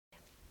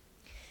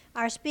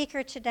Our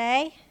speaker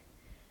today,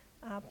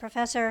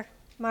 Professor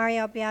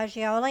Mario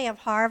Biaggioli of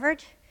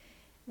Harvard,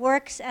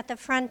 works at the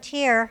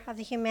frontier of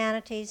the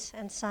humanities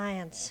and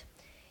science.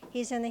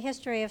 He's in the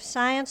History of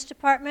Science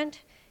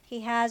department.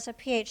 He has a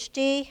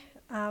PhD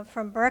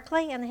from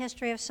Berkeley in the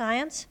history of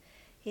science.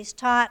 He's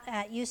taught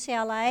at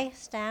UCLA,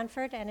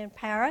 Stanford, and in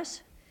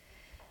Paris.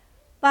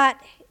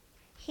 But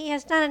he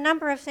has done a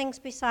number of things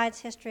besides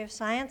history of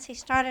science. He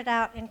started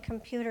out in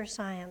computer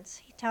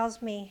science. He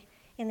tells me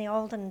in the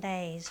olden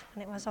days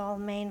when it was all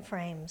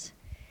mainframes.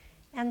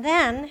 And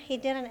then he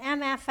did an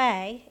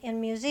MFA in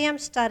museum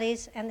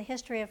studies and the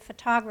history of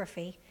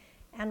photography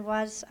and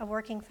was a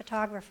working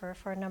photographer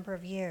for a number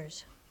of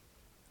years.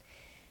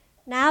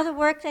 Now the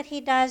work that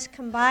he does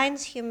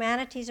combines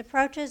humanities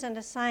approaches and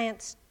a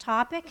science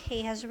topic.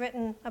 He has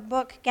written a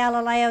book,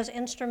 Galileo's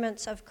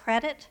Instruments of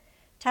Credit,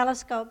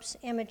 Telescopes,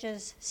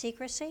 Images,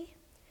 Secrecy,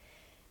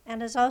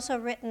 and has also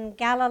written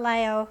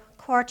Galileo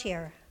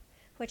Courtier,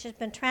 which has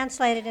been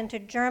translated into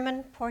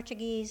German,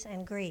 Portuguese,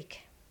 and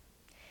Greek.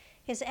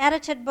 His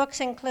edited books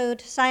include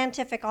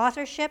Scientific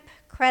Authorship,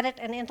 Credit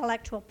and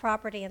Intellectual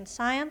Property in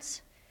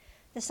Science,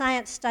 The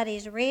Science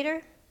Studies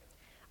Reader,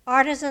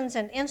 Artisans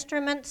and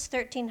Instruments,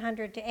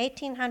 1300 to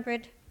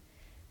 1800,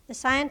 The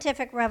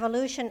Scientific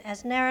Revolution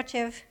as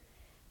Narrative,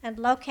 and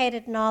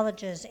Located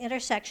Knowledges,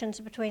 Intersections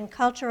Between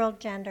Cultural,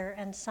 Gender,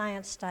 and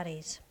Science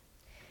Studies.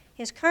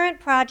 His current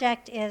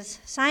project is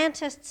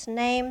Scientists'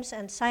 Names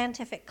and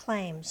Scientific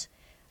Claims,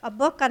 a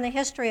book on the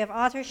history of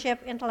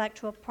authorship,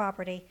 intellectual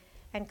property,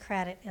 and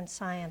credit in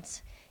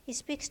science. He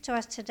speaks to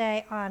us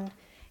today on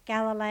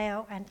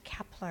Galileo and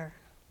Kepler.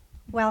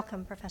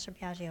 Welcome, Professor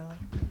Biaggioli.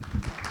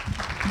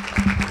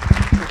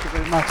 Thank you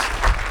very much.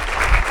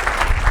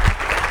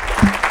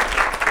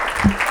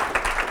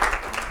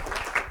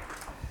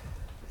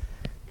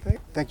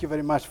 Thank you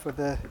very much for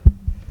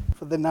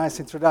the nice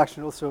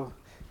introduction. Also,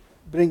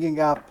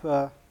 bringing up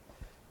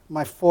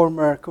my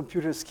former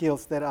computer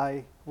skills that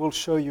I will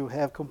show you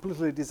have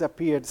completely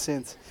disappeared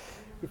since.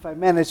 If I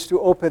manage to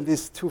open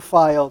these two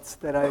files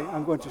that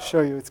I'm going to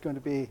show you, it's going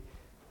to be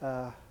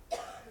a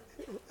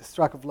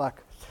stroke of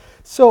luck.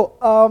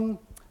 So,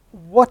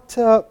 what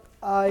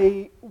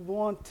I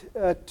want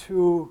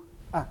to...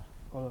 hold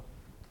on.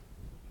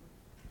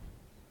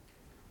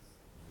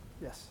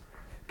 Yes.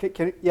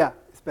 Yeah,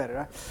 it's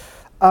better,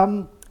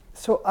 right?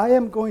 So I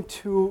am going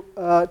to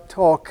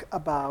talk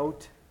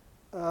about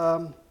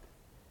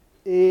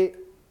a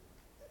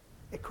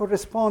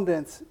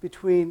correspondence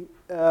between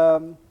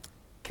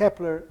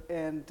Kepler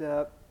and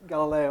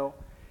Galileo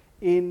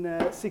in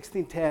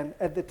 1610,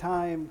 at the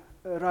time,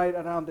 right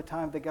around the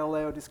time that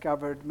Galileo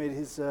made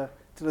his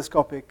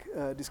telescopic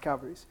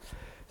discoveries.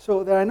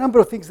 So there are a number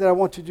of things that I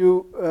want to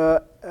do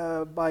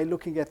by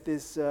looking at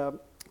this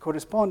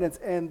correspondence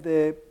and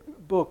the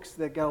books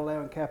that Galileo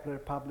and Kepler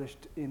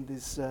published in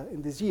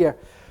this year.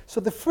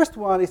 So the first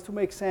one is to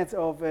make sense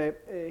of a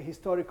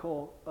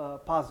historical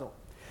puzzle.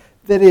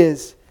 That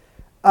is,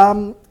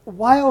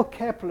 while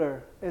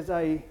Kepler, as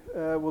I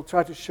will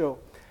try to show,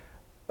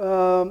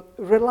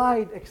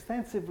 relied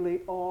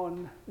extensively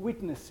on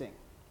witnessing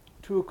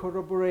to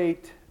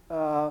corroborate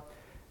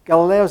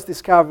Galileo's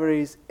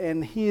discoveries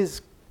and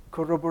his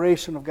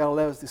corroboration of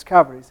Galileo's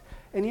discoveries.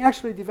 And he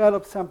actually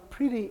developed some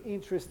pretty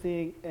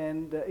interesting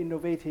and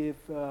innovative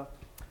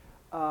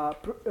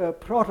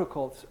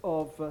protocols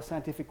of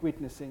scientific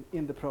witnessing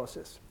in the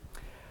process.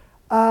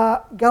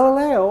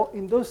 Galileo,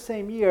 in those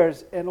same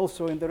years and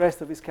also in the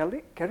rest of his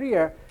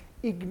career,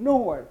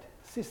 ignored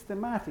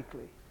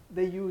systematically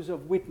the use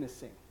of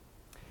witnessing.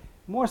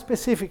 More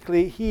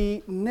specifically,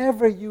 he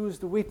never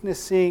used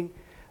witnessing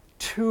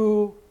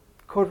to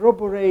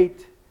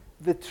corroborate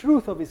the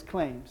truth of his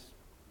claims,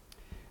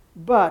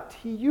 but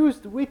he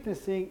used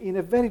witnessing in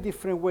a very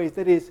different way,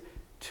 that is,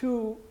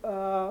 to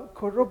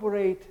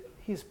corroborate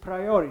his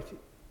priority.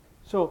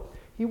 So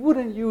he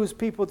wouldn't use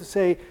people to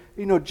say,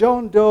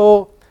 John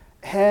Doe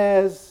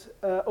has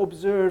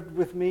observed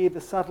with me the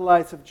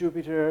satellites of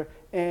Jupiter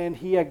and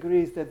he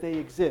agrees that they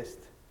exist.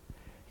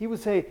 He would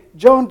say,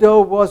 John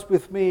Doe was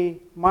with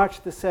me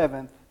March the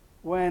 7th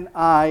when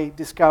I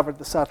discovered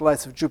the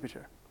satellites of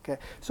Jupiter. Okay?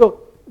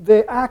 So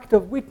the act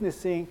of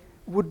witnessing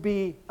would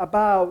be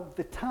about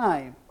the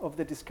time of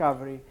the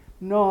discovery,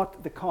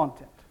 not the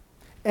content.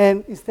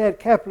 And instead,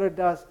 Kepler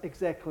does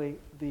exactly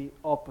the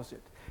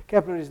opposite.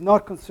 Kepler is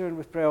not concerned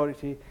with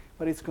priority,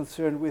 but is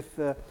concerned with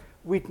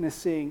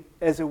witnessing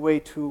as a way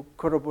to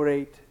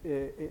corroborate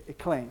a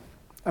claim,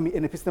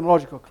 an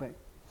epistemological claim.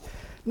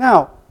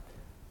 Now,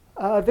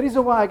 the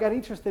reason why I got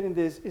interested in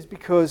this is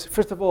because,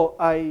 first of all,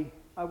 I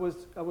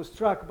was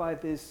struck by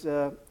this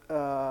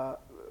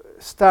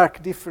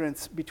stark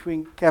difference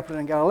between Kepler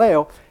and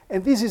Galileo,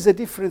 and this is a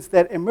difference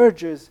that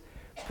emerges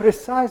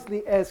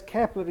precisely as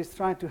Kepler is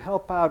trying to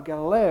help out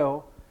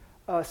Galileo,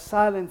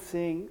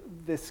 silencing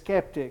the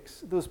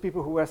skeptics, those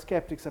people who are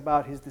skeptics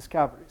about his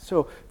discovery.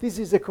 So this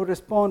is a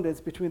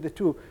correspondence between the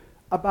two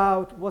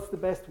about what's the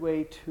best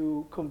way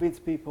to convince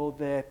people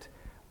that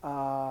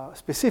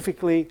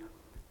specifically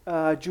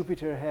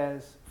Jupiter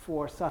has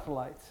for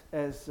satellites,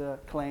 as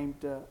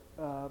claimed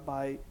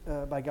by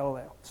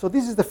Galileo. So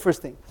this is the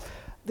first thing.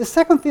 The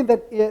second thing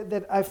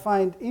that I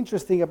find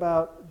interesting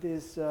about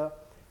this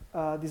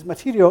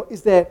material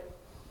is that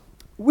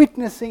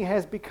witnessing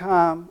has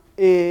become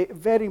a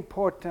very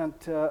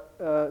important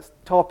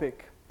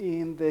topic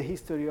in the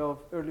history of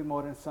early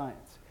modern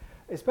science,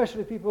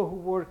 especially people who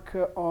work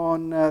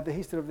on the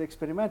history of the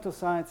experimental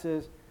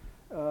sciences,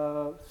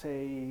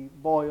 say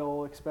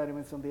Boyle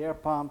experiments on the air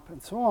pump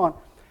and so on.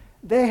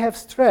 They have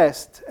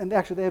stressed, and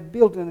actually they have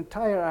built an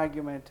entire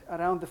argument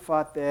around the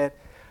fact that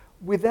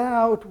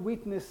without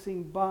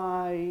witnessing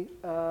by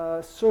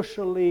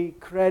socially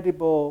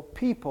credible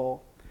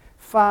people,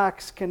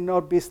 facts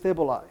cannot be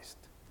stabilized.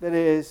 That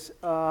is,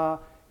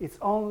 it's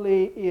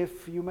only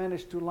if you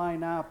manage to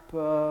line up,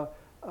 for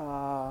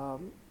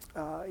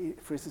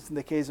instance, in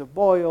the case of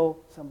Boyle,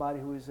 somebody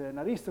who is an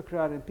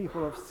aristocrat and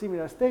people of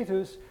similar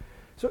status.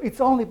 So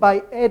it's only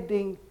by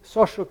adding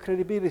social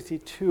credibility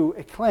to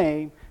a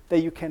claim that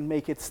you can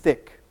make it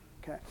stick.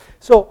 Okay?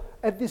 So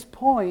at this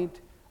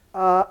point,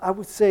 I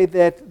would say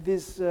that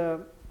this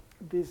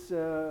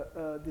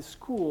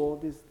school,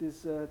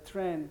 this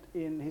trend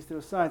in history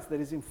of science that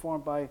is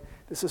informed by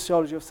the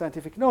sociology of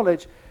scientific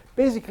knowledge,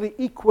 basically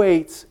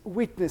equates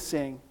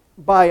witnessing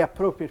by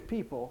appropriate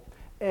people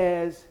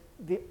as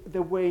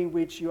the way in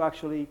which you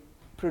actually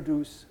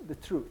produce the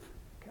truth.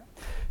 Okay?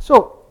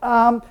 So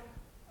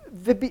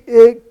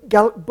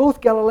both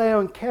Galileo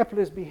and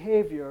Kepler's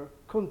behavior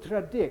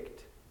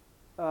contradict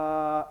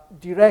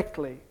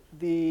directly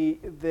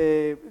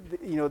the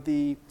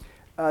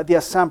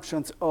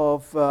assumptions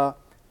of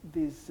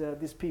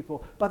these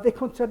people, but they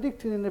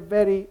contradict it in a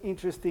very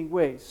interesting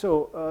way.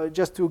 So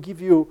just to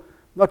give you,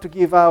 not to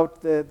give out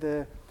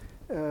the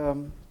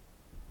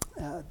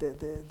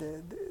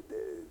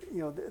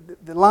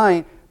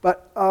line,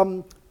 but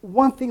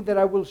one thing that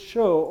I will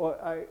show, or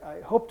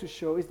I hope to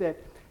show, is that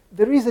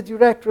there is a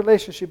direct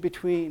relationship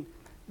between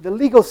the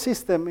legal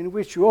system in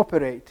which you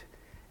operate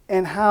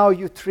and how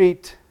you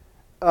treat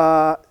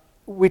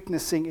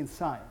witnessing in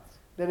science.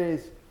 That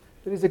is,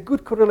 there is a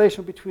good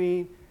correlation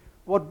between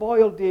what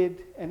Boyle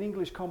did and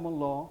English common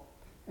law,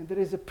 and there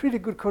is a pretty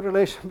good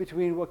correlation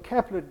between what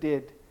Kepler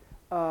did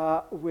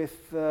in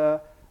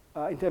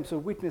terms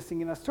of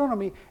witnessing in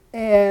astronomy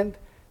and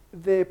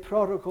the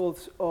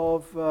protocols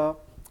of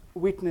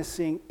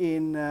witnessing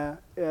in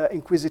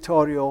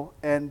inquisitorial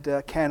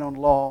and canon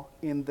law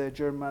in the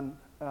German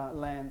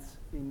lands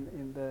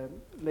in the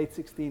late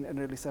 16th and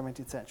early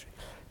 17th century.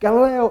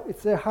 Galileo,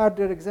 it's a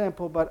harder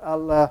example, but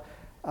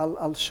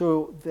I'll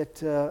show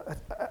that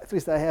at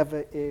least I have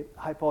a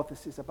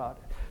hypothesis about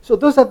it. So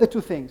those are the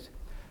two things.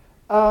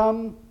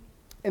 And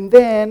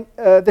then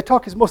the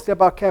talk is mostly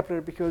about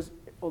Kepler because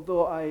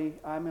although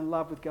I'm in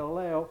love with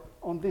Galileo,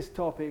 on this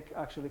topic,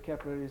 actually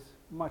Kepler is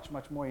much,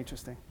 much more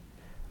interesting.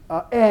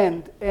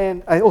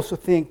 And I also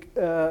think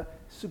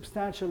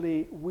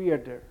substantially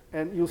weirder.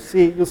 And you'll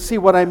see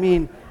what I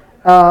mean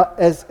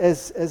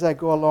as I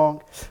go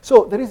along.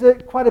 So there is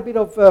quite a bit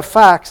of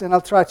facts, and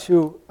I'll try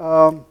to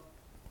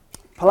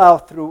plow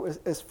through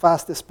as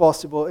fast as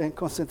possible and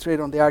concentrate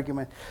on the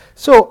argument.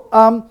 So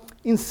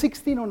in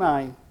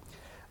 1609,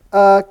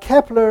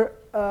 Kepler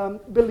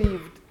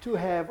believed to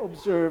have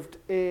observed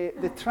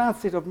the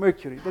transit of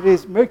Mercury. That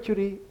is,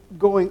 Mercury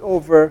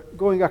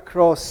going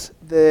across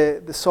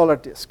the solar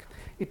disk.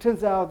 It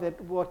turns out that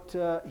what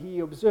he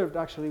observed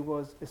actually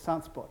was a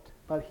sunspot,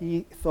 but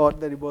he thought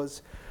that it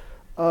was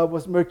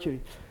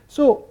Mercury.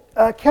 So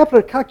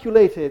Kepler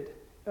calculated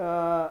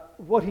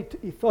what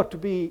he thought to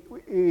be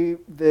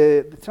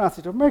the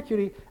transit of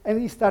Mercury, and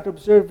he started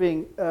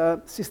observing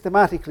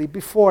systematically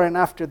before and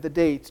after the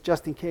dates,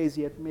 just in case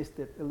he had missed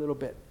it a little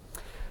bit.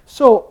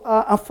 So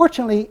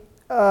unfortunately,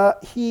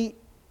 this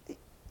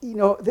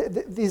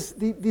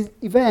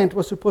event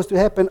was supposed to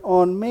happen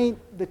on May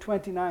the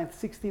 29th,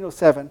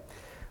 1607,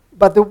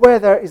 but the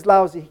weather is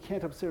lousy, he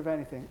can't observe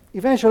anything.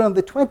 Eventually on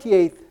the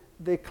 28th,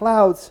 the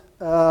clouds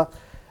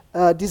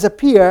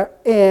disappear,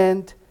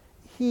 and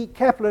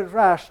Kepler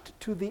rushed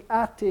to the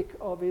attic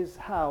of his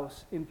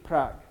house in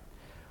Prague,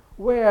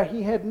 where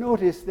he had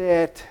noticed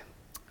that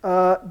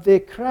the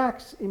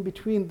cracks in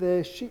between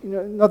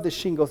not the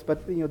shingles,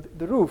 but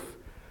the roof,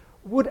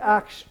 would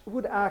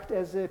act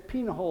as a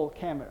pinhole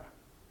camera,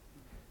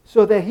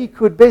 so that he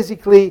could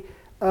basically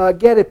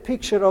get a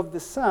picture of the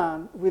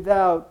sun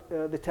without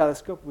the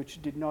telescope,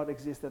 which did not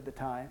exist at the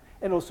time,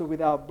 and also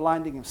without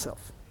blinding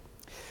himself.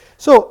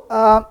 So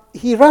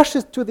he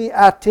rushes to the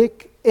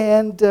attic,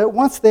 and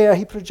once there,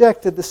 he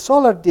projected the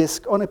solar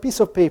disk on a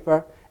piece of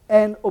paper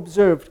and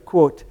observed,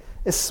 quote,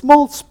 a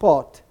small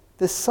spot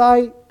the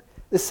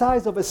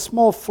size of a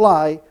small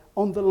fly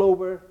on the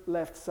lower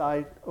left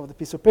side of the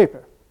piece of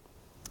paper.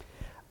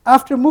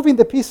 After moving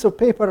the piece of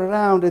paper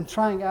around and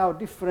trying out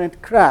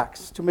different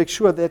cracks to make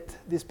sure that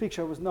this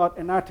picture was not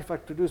an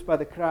artifact produced by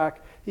the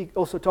crack, he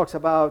also talks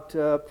about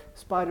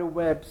spider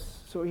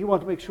webs, so he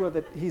wants to make sure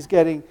that he's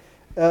getting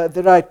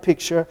the right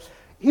picture.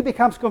 He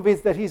becomes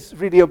convinced that he's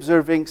really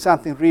observing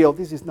something real.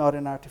 This is not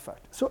an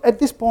artifact. So at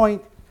this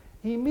point,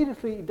 he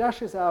immediately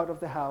dashes out of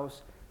the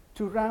house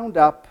to round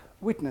up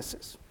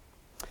witnesses.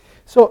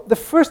 So the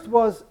first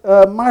was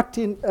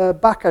Martin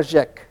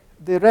Bakajek,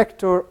 the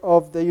rector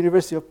of the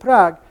University of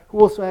Prague, who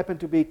also happened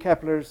to be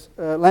Kepler's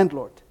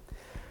landlord.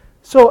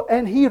 So,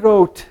 and he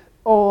wrote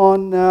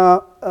on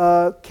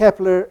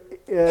Kepler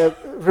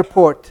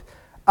report,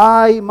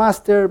 I,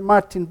 Master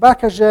Martin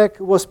Bakajek,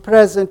 was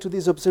present to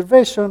this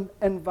observation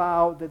and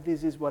vow that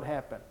this is what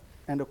happened,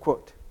 end of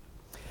quote.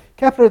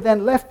 Kepler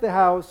then left the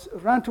house,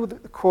 ran to the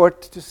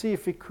court to see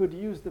if he could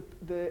use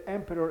the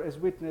emperor as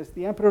witness.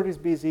 The emperor is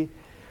busy.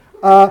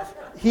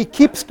 He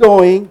keeps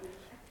going,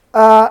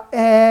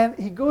 and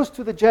he goes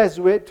to the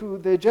Jesuit,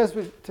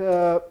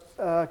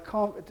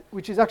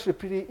 which is actually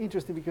pretty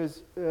interesting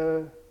because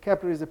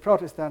Kepler is a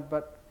Protestant,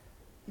 but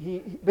he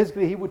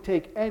basically he would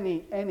take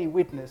any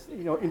witness,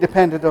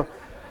 independent of.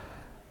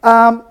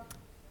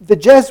 The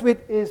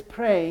Jesuit is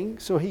praying,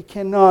 so he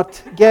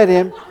cannot get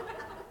him.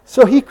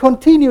 So he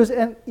continues,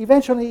 and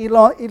eventually he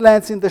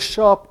lands in the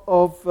shop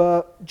of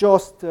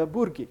Jost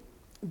Burgi,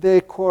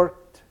 the court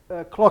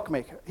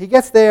clockmaker. He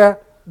gets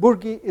there,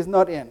 Burgi is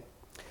not in.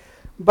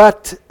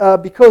 But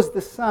because the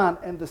sun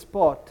and the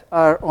spot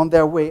are on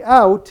their way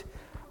out,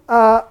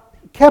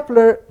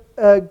 Kepler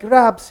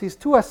grabs his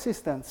two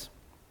assistants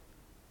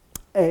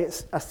 /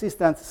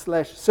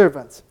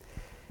 servants,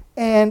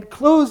 and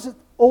closes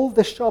all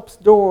the shop's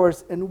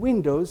doors and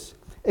windows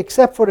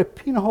except for a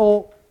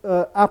pinhole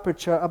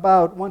aperture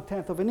about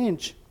 1/10 of an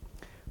inch,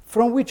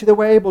 from which they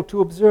were able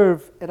to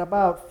observe at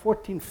about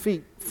 14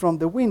 feet from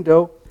the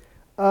window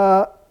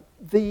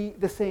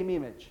the same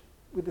image,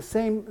 with the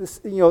same,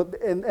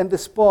 and the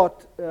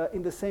spot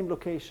in the same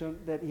location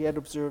that he had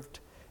observed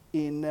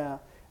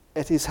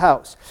at his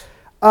house.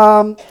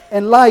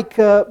 And like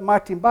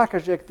Martin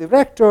Bakajek, the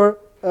rector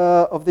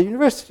of the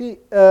university,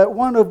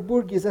 one of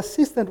Burgi's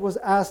assistants was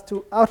asked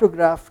to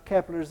autograph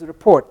Kepler's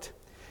report,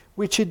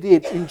 which he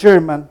did in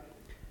German,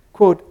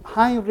 quote,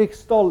 Heinrich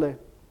Stolle,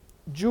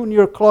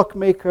 junior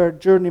clockmaker,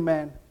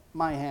 journeyman,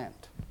 my hand.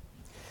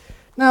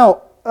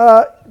 Now,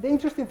 the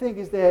interesting thing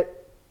is that,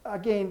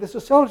 again, the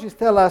sociologists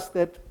tell us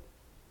that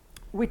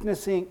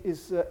witnessing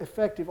is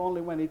effective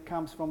only when it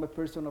comes from a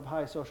person of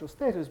high social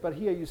status, but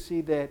here you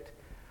see that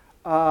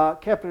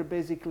Kepler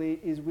basically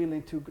is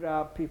willing to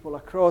grab people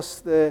across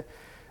the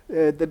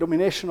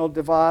dominational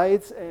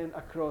divides and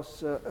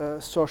across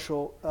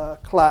social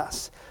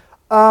class.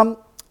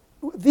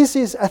 This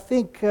is, I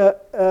think,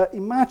 it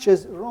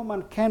matches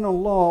Roman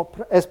canon law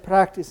as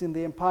practiced in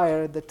the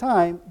empire at the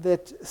time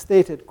that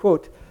stated,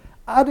 quote,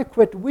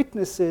 adequate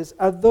witnesses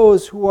are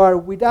those who are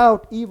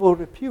without evil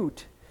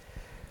repute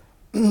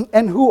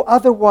and who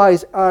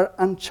otherwise are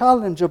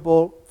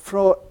unchallengeable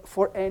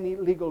for any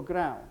legal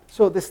ground.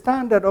 So the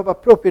standard of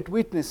appropriate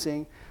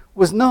witnessing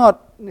was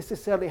not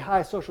necessarily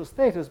high social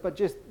status, but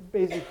just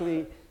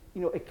basically,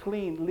 a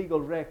clean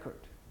legal record.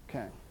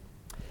 Okay.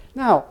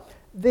 Now,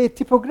 the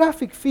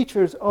typographic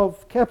features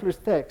of Kepler's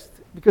text,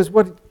 because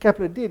what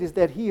Kepler did is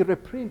that he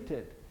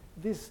reprinted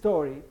this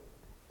story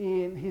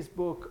in his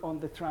book on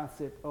the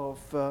transit of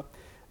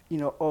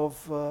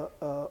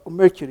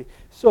Mercury.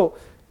 So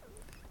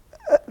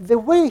the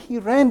way he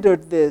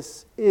rendered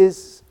this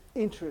is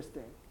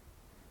interesting.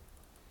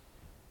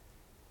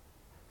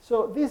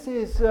 So this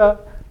is,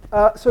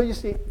 so you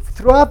see,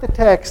 throughout the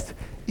text,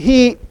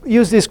 he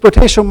used these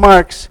quotation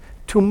marks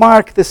to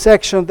mark the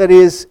section that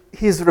is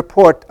his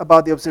report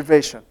about the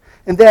observation.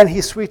 And then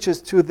he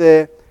switches to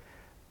the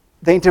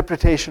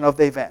interpretation of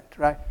the event,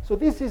 right? So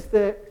this is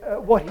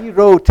what he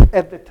wrote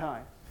at the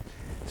time.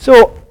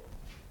 So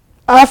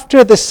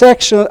after the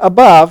section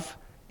above,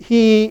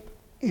 he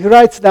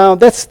writes down,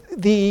 that's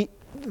the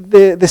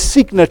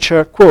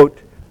signature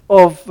quote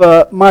of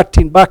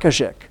Martin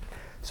Bakajek.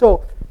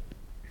 So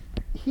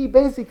he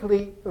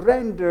basically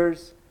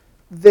renders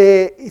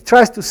he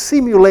tries to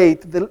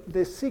simulate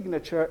the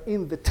signature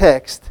in the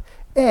text,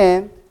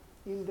 and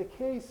in the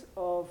case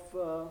of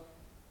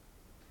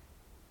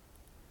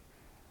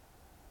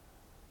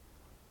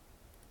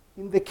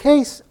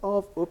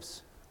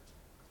oops,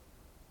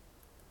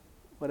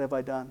 what have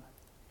I done?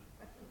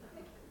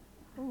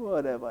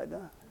 What have I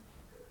done?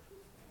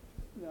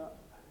 No.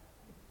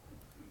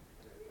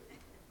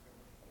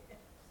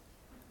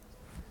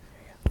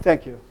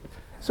 Thank you.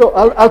 So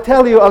I'll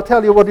tell you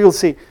what you'll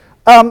see.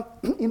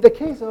 In the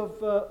case of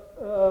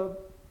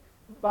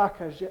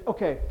Bakajek,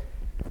 okay,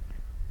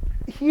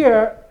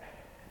 here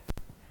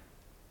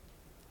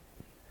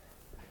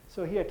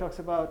it talks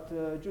about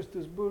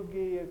Justus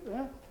Burgi.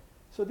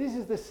 So this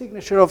is the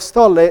signature of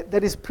Stolle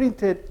that is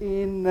printed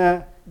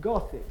in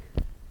Gothic.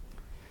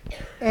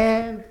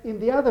 And in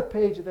the other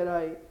page that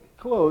I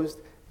closed,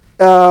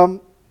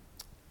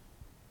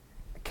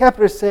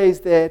 Kepler says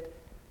that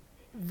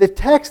the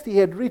text he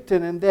had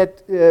written and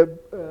that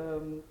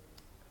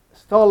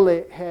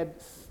Stolle had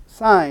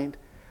signed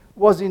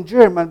was in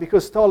German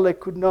because Stolle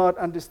could not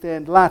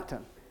understand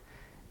Latin.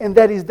 And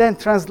that is then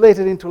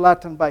translated into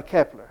Latin by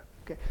Kepler.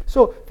 Okay.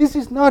 So this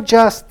is not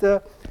just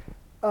the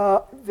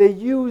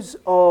use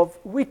of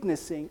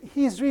witnessing.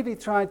 He's really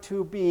trying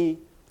to be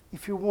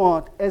if you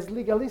want, as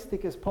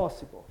legalistic as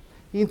possible.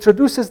 He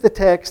introduces the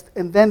text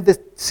and then the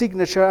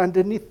signature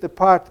underneath the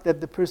part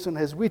that the person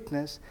has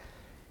witnessed.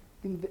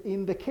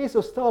 In the case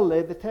of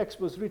Stolle, the text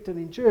was written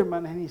in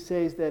German, and he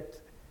says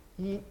that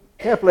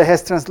Kepler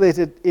has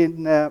translated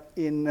in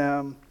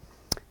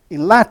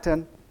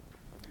Latin,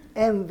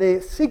 and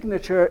the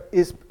signature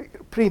is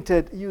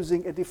printed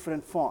using a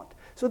different font.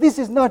 So this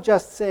is not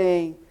just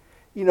saying,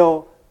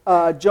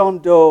 John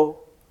Doe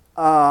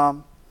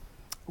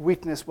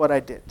witnessed what I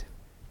did.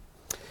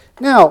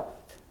 Now,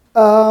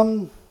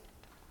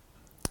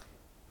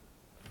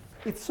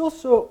 it's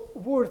also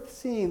worth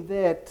seeing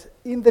that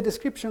in the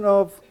description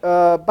of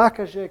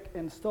Bakacek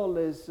and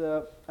Stolle's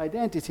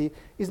identity,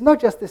 is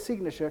not just the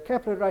signature.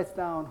 Kepler writes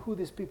down who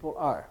these people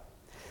are.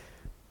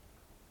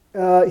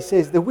 He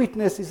says the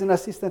witness is an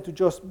assistant to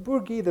Jos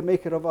Burgi, the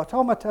maker of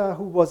automata,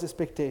 who was a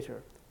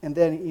spectator. And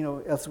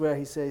then, elsewhere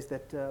he says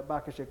that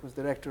Bakacek was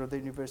the rector of the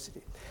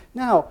university.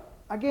 Now,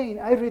 again,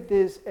 I read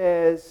this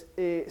as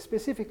a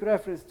specific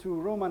reference to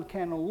Roman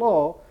canon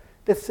law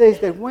that says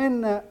that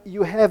when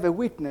you have a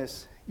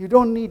witness, you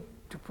don't need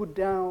to put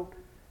down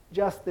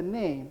just the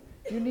name.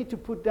 You need to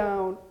put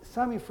down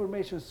some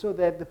information so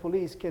that the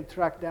police can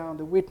track down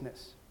the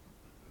witness.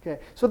 Okay,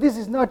 so this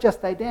is not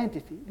just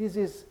identity. This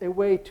is a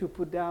way to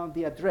put down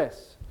the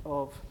address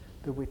of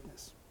the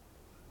witness.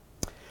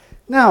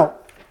 Now,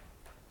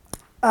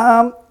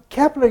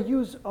 Kepler's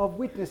use of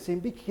witnessing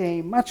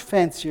became much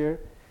fancier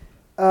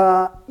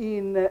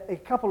in a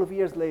couple of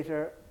years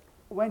later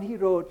when he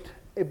wrote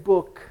a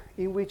book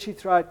in which he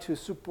tried to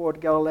support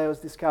Galileo's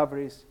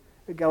discoveries,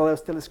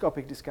 Galileo's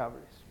telescopic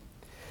discoveries.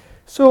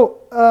 So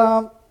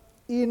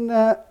in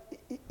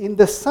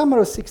the summer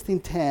of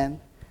 1610,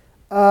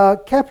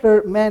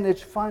 Kepler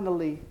managed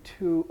finally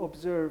to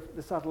observe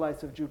the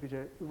satellites of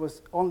Jupiter. It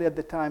was only at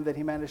the time that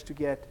he managed to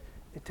get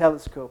a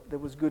telescope that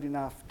was good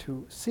enough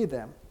to see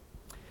them.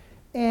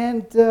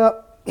 And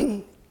so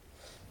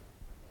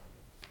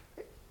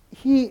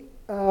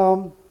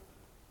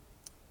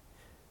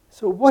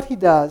what he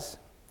does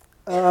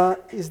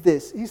is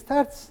this. He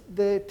starts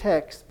the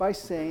text by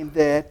saying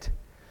that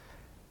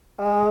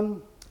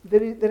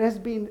there has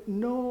been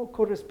no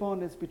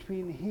correspondence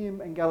between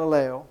him and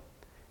Galileo,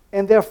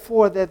 and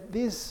therefore that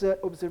these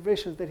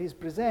observations that he's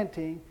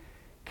presenting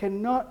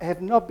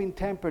have not been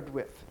tampered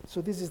with. So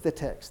this is the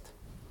text.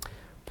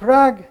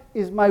 Prague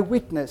is my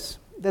witness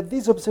that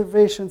these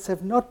observations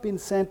have not been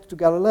sent to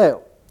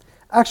Galileo.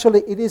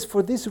 Actually, it is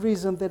for this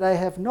reason that I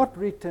have not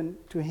written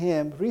to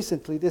him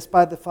recently,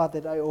 despite the fact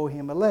that I owe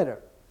him a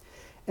letter.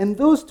 And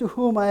those to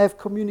whom I have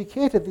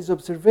communicated these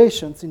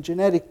observations in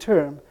generic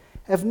terms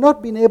have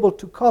not been able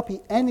to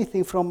copy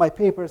anything from my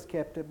papers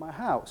kept at my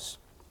house.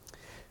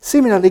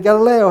 Similarly,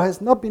 Galileo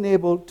has not been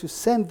able to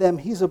send them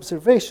his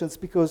observations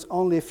because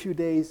only a few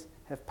days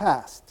have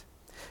passed.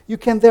 You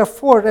can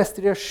therefore rest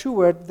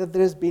reassured that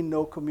there has been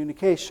no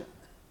communication.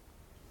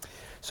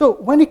 So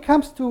when it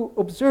comes to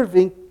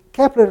observing,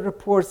 Kepler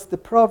reports the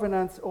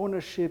provenance,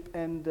 ownership,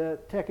 and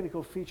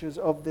technical features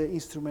of the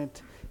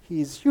instrument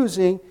he is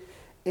using,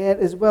 and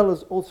as well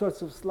as all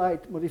sorts of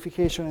slight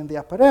modification in the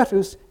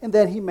apparatus, and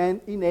then he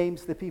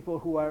names the people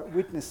who are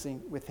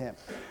witnessing with him.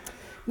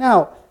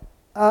 Now,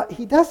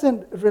 he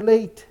doesn't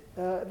relate,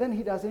 then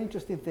he does an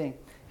interesting thing.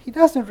 He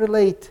doesn't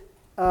relate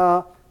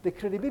the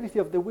credibility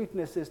of the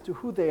witnesses to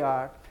who they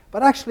are,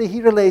 but actually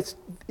he relates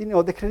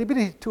the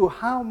credibility to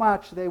how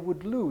much they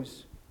would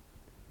lose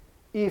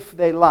if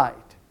they lied.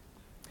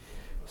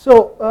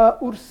 So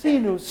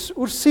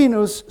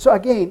Ursinus, so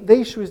again, the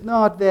issue is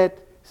not that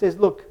says,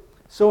 look,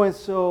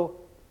 so-and-so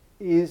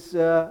is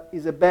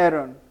a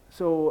baron,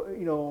 so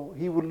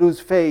he would lose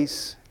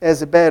face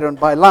as a baron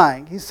by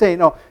lying. He's saying,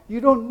 no, you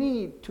don't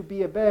need to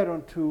be a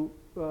baron to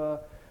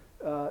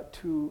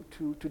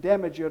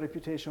damage your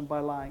reputation by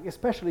lying,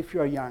 especially if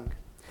you are young.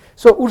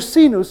 So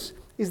Ursinus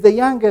is the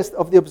youngest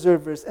of the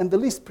observers and the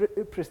least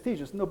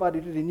prestigious. Nobody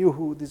really knew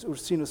who this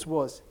Ursinus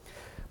was.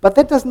 But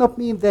that does not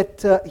mean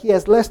that he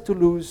has less to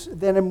lose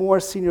than a more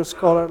senior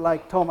scholar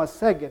like Thomas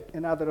Saget,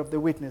 another of the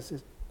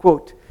witnesses.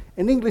 Quote,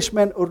 an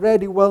Englishman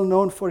already well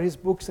known for his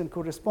books and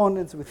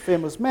correspondence with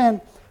famous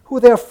men, who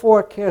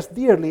therefore cares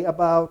dearly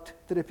about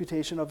the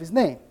reputation of his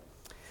name.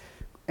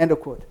 End of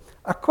quote.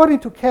 According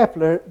to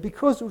Kepler,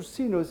 because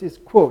Ursinus is,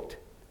 quote,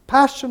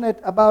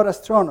 passionate about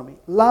astronomy,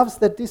 loves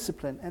the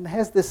discipline, and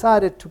has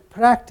decided to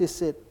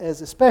practice it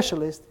as a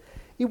specialist,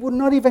 it would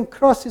not even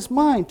cross his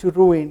mind to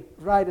ruin,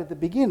 right at the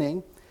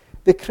beginning,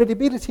 the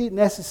credibility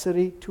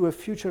necessary to a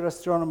future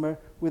astronomer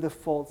with a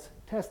false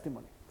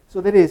testimony. So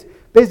that is,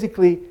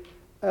 basically,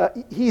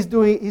 he's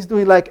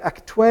doing like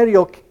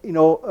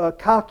actuarial,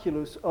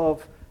 calculus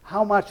of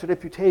how much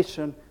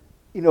reputation,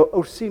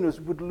 Ursinus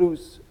would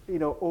lose,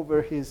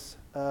 over his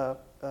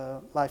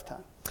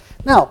lifetime.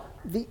 Now,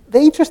 the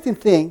interesting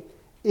thing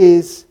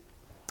is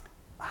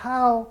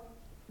how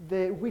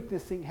the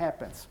witnessing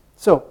happens.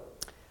 So,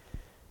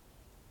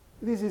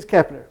 this is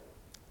Kepler.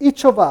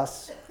 Each of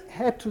us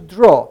had to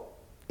draw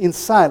in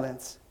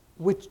silence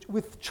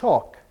with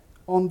chalk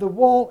on the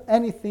wall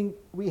anything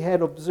we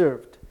had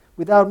observed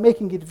without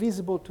making it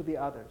visible to the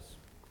others.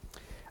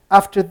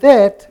 After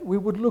that, we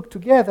would look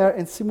together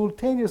and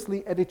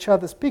simultaneously at each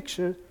other's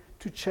pictures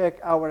to check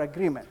our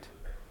agreement.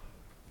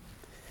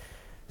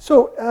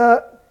 So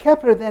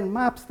Kepler then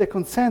maps the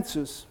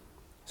consensus.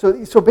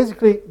 So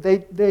basically,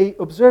 they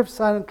observe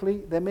silently,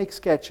 they make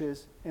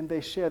sketches, and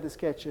they share the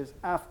sketches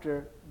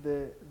after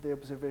the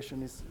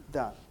observation is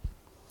done.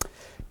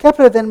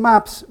 Kepler then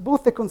maps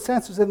both the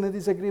consensus and the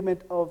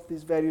disagreement of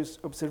these various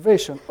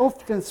observations,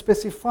 often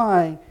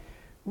specifying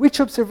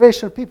which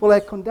observation people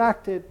had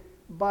conducted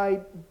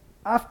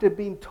after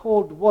being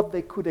told what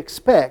they could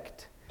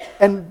expect,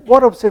 and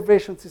what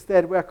observations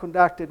instead were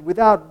conducted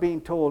without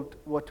being told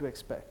what to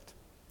expect.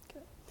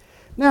 Okay.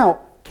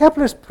 Now,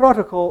 Kepler's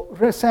protocol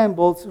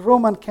resembles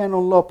Roman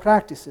canon law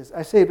practices.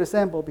 I say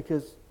resemble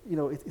because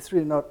it's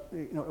really not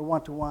a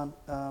one-to-one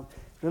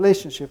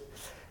relationship.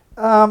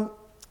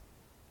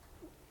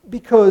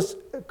 Because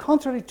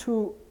contrary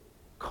to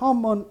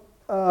common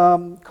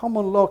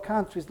law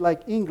countries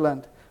like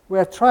England,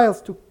 where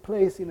trials took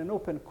place in an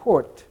open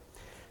court,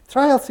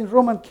 trials in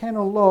Roman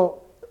canon law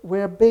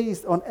were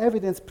based on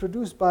evidence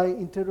produced by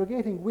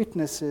interrogating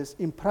witnesses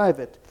in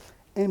private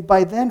and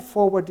by then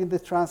forwarding the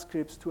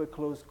transcripts to a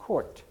closed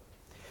court.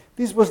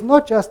 This was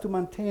not just to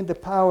maintain the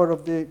power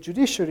of the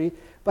judiciary,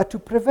 but to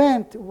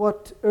prevent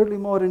what early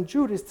modern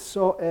jurists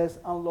saw as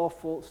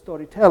unlawful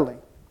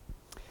storytelling.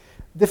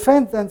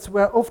 Defendants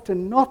were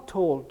often not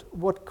told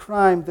what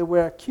crime they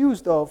were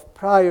accused of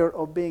prior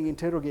of being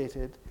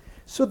interrogated,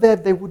 so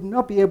that they would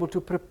not be able to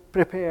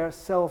prepare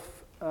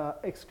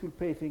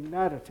self-exculpating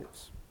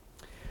narratives.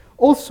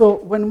 Also,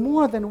 when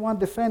more than one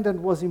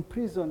defendant was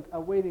imprisoned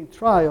awaiting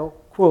trial,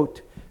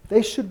 quote,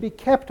 they should be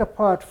kept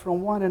apart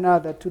from one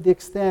another to the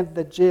extent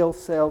that jail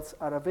cells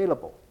are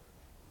available,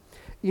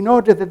 in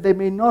order that they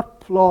may not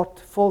plot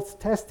false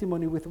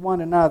testimony with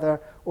one another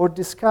or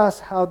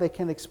discuss how they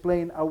can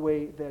explain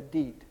away their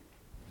deed.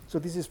 So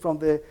this is from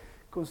the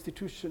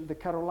Constitution, the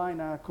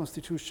Carolina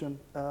Constitution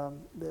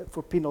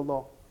for penal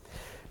law.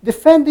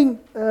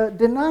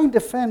 Denying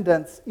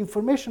defendants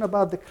information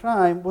about the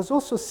crime was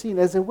also seen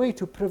as a way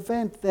to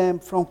prevent them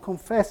from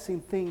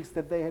confessing things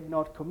that they had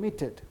not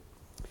committed.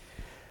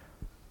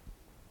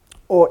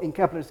 Or in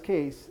Kepler's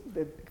case,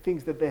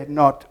 things that they had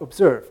not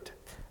observed.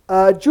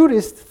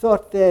 Jurists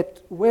thought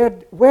that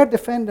were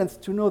defendants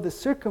to know the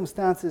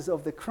circumstances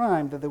of the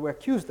crime that they were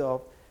accused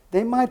of,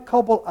 they might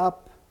cobble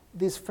up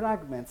these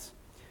fragments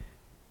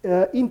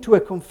into a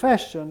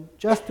confession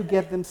just to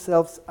get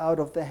themselves out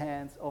of the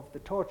hands of the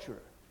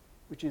torturer,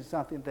 which is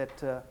something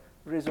that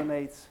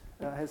resonates,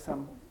 has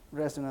some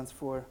resonance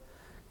for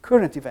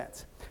current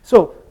events.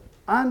 So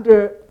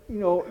under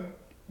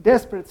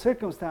desperate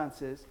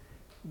circumstances,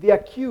 the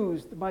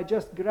accused might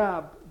just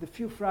grab the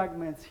few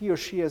fragments he or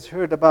she has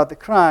heard about the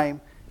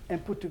crime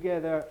and put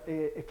together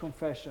a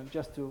confession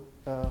just to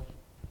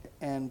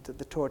end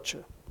the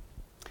torture.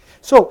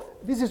 So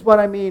this is what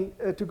I mean,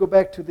 to go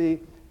back to the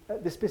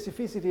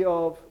specificity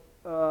of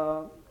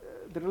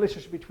the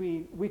relationship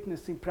between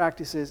witnessing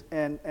practices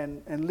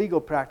and legal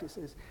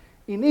practices.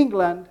 In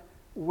England,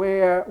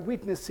 where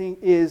witnessing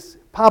is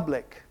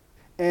public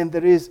and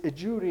there is a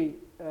jury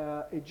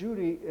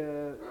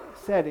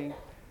setting,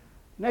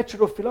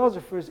 natural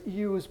philosophers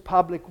use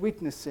public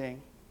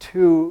witnessing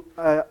to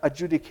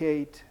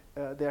adjudicate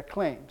their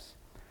claims.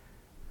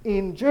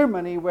 In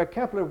Germany, where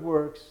Kepler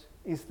works,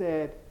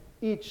 instead,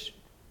 each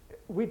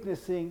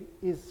witnessing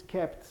is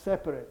kept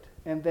separate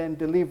and then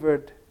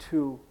delivered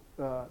to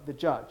the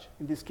judge,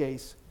 in this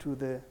case, to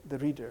the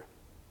reader.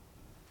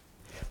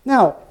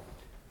 Now,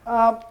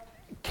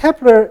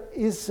 Kepler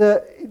is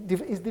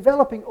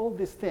developing all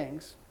these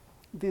things,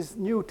 these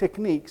new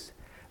techniques,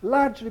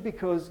 largely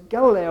because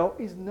Galileo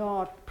is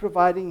not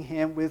providing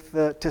him with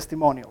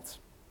testimonials.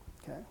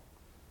 Okay?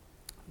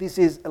 This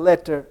is a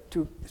letter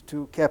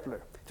to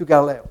Kepler, to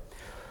Galileo.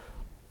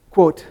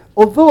 Quote,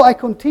 although I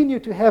continue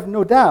to have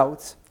no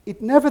doubts,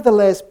 it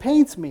nevertheless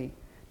pains me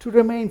to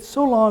remain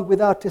so long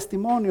without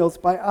testimonials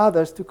by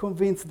others to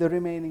convince the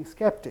remaining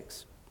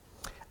skeptics.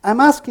 I'm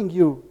asking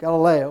you,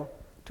 Galileo,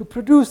 to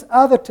produce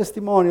other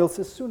testimonials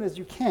as soon as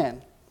you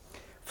can.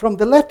 From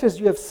the letters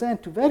you have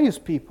sent to various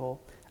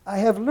people, I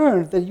have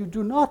learned that you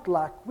do not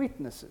lack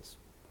witnesses.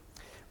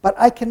 But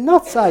I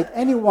cannot cite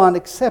anyone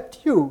except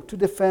you to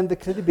defend the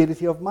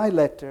credibility of my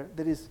letter,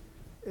 that is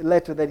a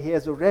letter that he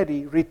has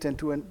already written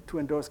to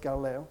endorse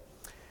Galileo,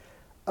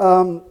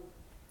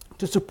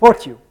 to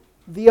support you.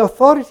 The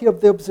authority of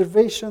the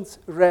observations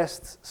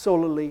rests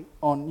solely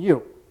on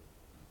you.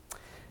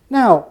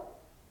 Now,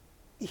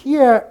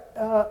 here,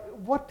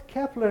 what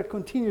Kepler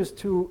continues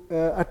to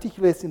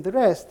articulate in the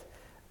rest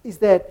is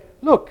that,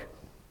 look,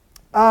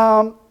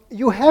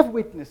 you have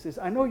witnesses.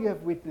 I know you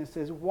have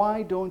witnesses.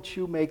 Why don't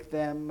you make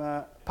them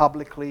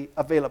publicly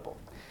available?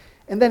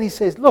 And then he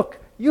says, look,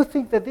 you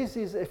think that this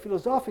is a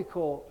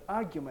philosophical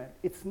argument.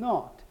 It's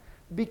not.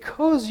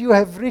 Because you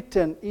have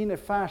written in a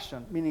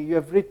fashion, meaning you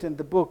have written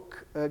the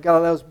book,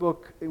 Galileo's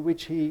book, in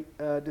which he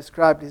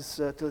described his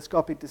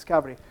telescopic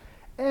discovery,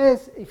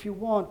 as, if you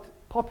want,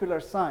 popular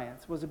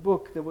science, was a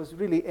book that was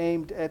really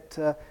aimed at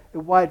a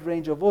wide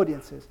range of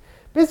audiences.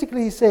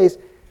 Basically, he says,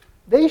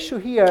 the issue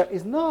here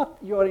is not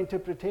your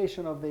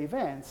interpretation of the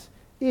events,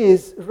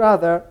 is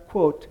rather,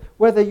 quote,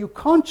 whether you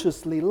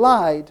consciously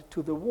lied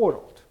to the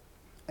world,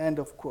 end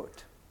of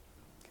quote.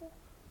 Okay.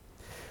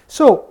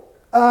 So,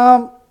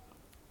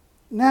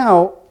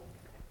 now,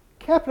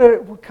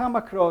 Kepler would come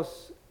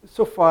across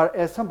so far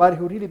as somebody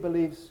who really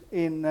believes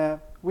in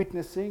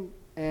witnessing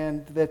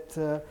and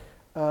that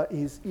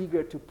is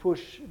eager to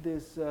push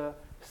this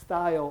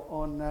style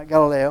on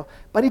Galileo,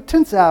 but it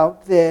turns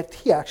out that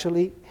he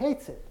actually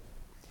hates it.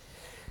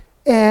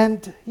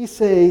 And he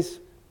says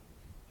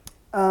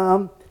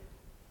that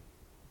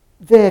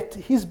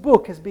his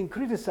book has been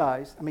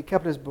criticized, I mean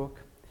Kepler's book,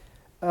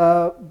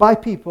 by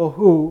people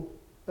who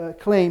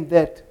claim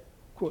that,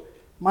 quote,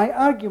 my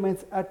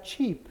arguments are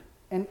cheap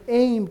and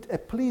aimed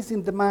at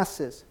pleasing the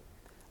masses,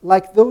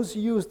 like those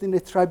used in a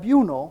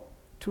tribunal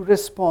to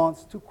respond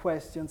to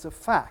questions of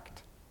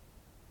fact.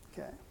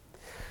 Okay.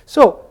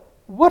 So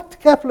what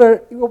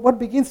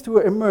begins to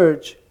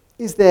emerge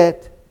is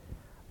that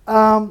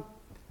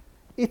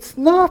it's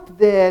not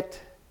that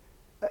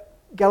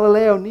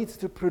Galileo needs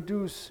to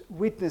produce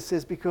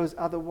witnesses because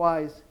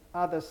otherwise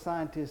other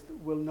scientists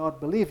will not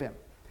believe him.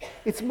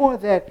 It's more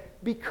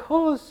that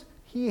because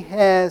he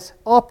has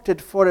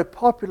opted for a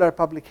popular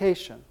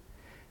publication,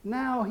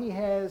 now he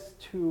has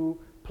to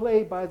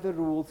play by the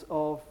rules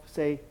of,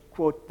 say,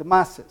 quote, the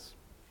masses.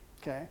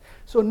 Okay?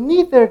 So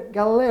neither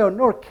Galileo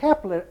nor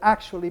Kepler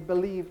actually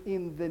believe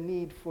in the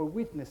need for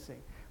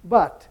witnessing.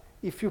 But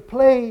if you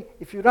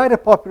write a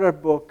popular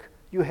book,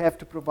 you have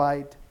to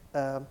provide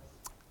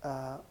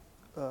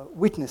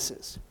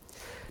witnesses.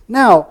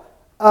 Now,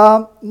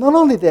 not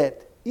only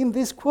that, in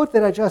this quote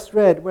that I just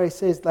read, where he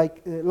says,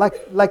 like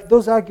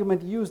those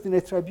arguments used in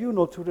a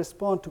tribunal to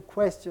respond to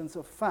questions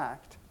of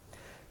fact,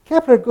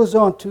 Kepler goes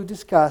on to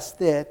discuss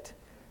that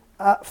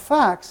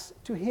facts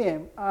to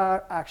him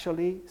are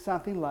actually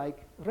something like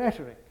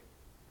rhetoric,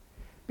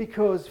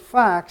 because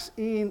facts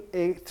in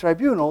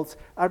tribunals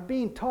are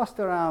being tossed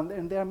around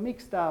and they're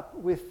mixed up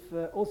with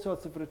all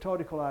sorts of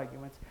rhetorical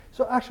arguments.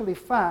 So actually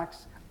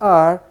facts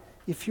are,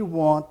 if you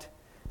want,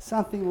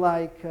 something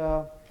like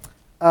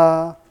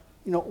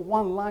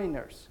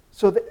one-liners.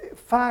 So the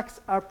facts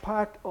are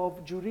part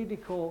of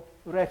juridical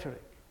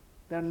rhetoric.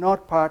 They're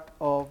not part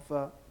of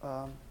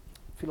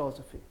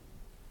philosophy.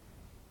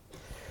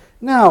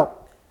 Now,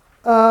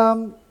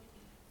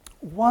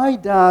 why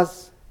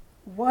does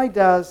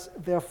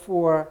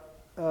therefore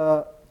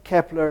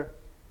Kepler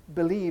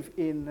believe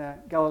in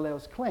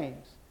Galileo's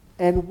claims,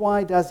 and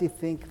why does he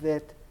think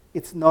that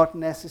it's not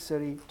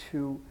necessary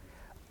to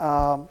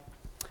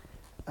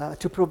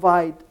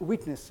provide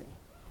witnessing?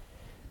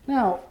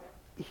 Now,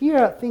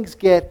 here things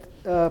get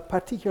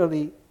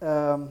particularly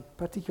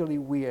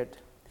weird.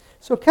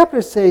 So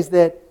Kepler says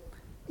that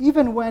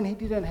even when he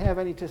didn't have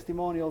any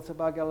testimonials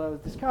about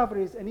Galileo's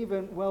discoveries, and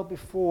even well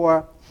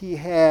before he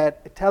had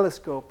a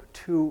telescope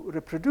to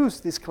reproduce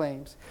these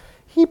claims,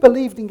 he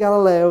believed in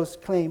Galileo's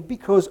claim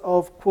because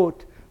of,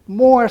 quote,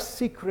 more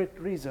secret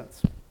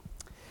reasons.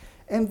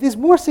 And these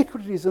more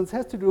secret reasons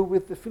has to do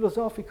with the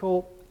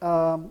philosophical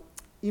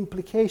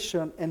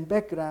implication and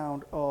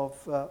background of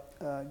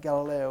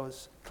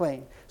Galileo's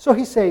claim. So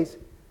he says,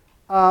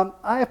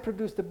 I have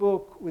produced a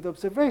book with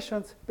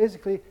observations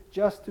basically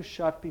just to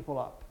shut people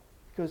up,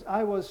 because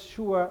I was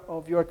sure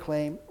of your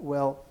claim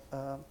well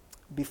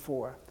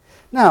before.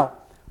 Now,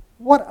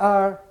 what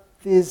are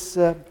these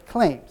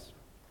claims?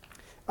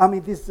 I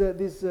mean, these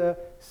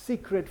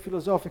secret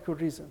philosophical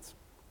reasons.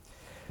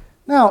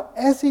 Now,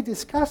 as he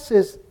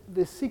discusses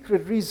the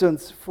secret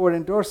reasons for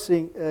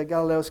endorsing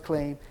Galileo's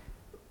claim,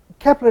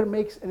 Kepler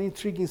makes an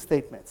intriguing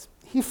statement.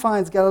 He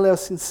finds Galileo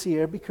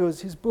sincere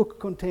because his book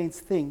contains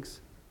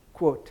things,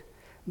 quote,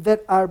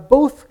 that are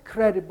both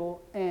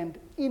credible and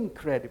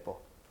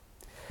incredible.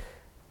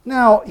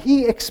 Now,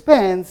 he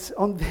expands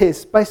on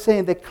this by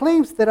saying that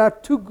claims that are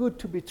too good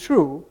to be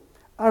true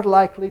are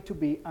likely to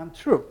be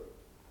untrue.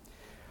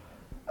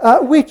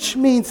 Which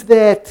means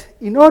that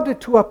in order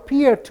to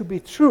appear to be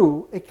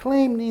true, a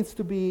claim needs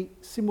to be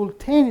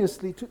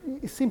simultaneously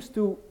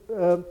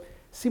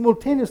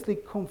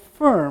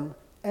confirm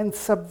and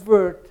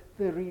subvert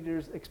the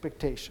reader's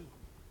expectation.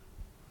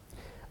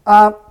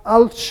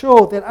 I'll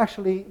show that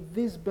actually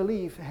this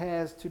belief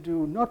has to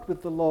do not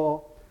with the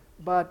law,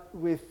 but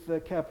with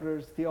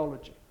Kepler's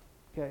theology.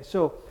 Okay,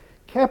 so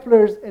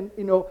Kepler's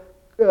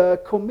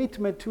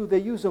commitment to the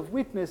use of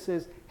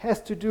witnesses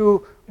has to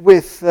do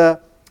with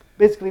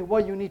basically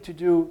what you need to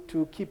do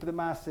to keep the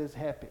masses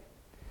happy.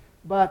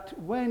 But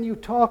when you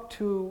talk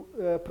to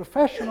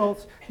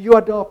professionals, you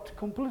adopt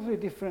completely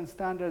different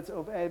standards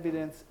of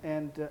evidence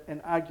and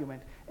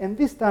argument. And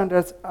these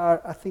standards are,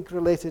 I think,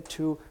 related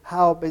to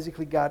how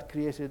basically God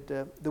created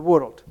the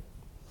world.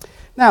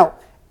 Now,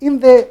 in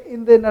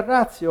the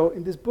Narratio,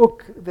 in this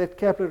book that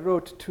Kepler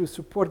wrote to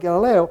support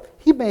Galileo,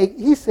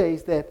 he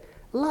says that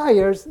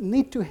liars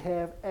need to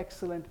have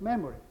excellent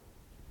memory.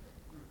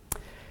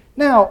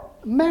 Now,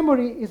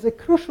 memory is a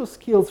crucial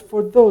skill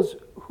for those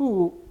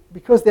who,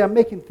 because they are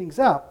making things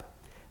up,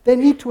 they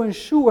need to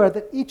ensure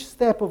that each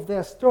step of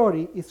their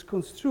story is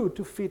construed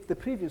to fit the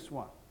previous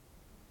one.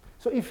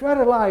 So if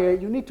you're a liar,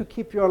 you need to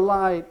keep your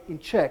lie in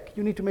check.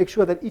 You need to make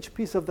sure that each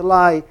piece of the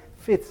lie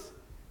fits,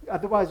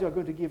 otherwise you're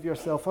going to give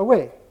yourself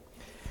away.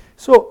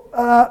 So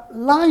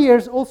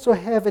liars also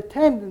have a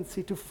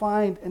tendency to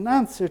find an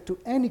answer to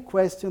any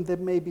question that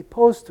may be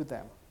posed to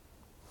them.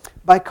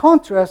 By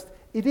contrast,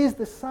 it is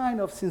the sign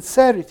of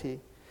sincerity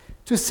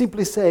to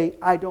simply say,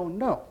 I don't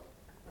know,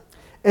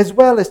 as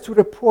well as to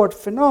report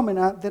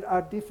phenomena that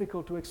are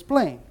difficult to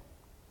explain.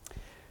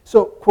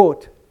 So,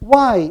 quote,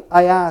 why,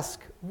 I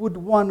ask, would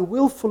one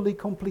willfully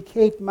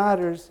complicate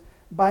matters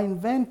by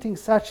inventing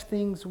such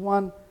things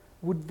one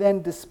would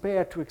then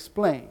despair to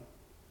explain?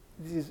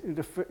 This is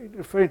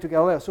referring to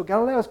Galileo. So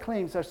Galileo's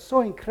claims are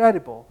so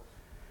incredible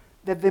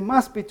that they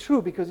must be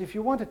true, because if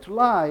you wanted to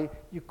lie,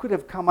 you could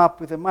have come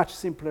up with a much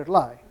simpler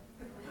lie.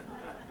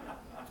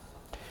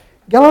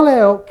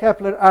 Galileo,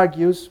 Kepler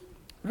argues,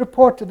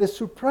 reported a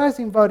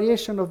surprising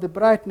variation of the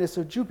brightness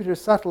of Jupiter's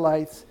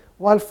satellites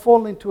while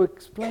failing to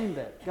explain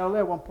that. Galileo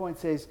at one point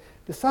says,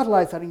 the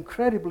satellites are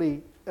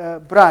incredibly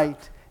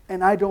bright,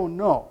 and I don't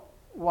know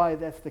why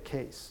that's the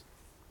case.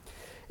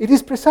 It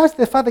is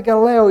precisely that Father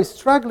Galileo is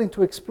struggling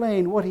to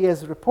explain what he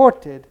has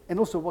reported, and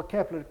also what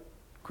Kepler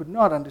could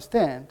not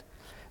understand,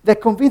 that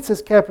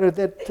convinces Kepler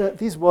that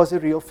this was a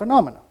real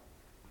phenomenon.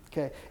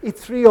 Okay?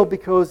 It's real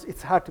because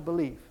it's hard to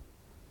believe.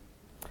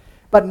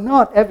 But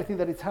not everything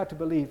that is hard to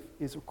believe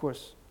is, of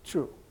course,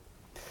 true.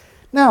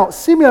 Now,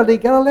 similarly,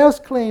 Galileo's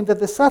claim that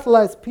the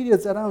satellite's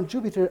periods around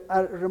Jupiter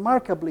are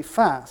remarkably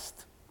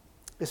fast,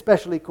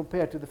 especially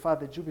compared to the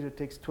fact that Jupiter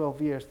takes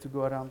 12 years to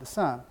go around the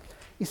Sun,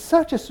 is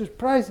such a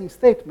surprising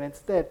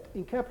statement that,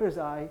 in Kepler's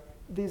eye,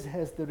 this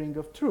has the ring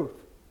of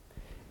truth.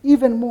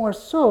 Even more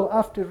so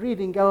after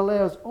reading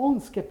Galileo's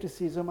own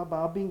skepticism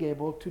about being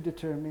able to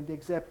determine the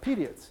exact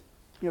periods.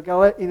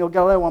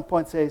 Galileo at one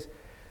point says,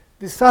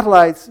 the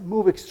satellites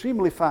move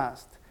extremely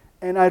fast,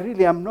 and I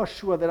really am not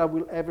sure that I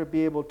will ever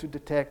be able to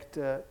detect,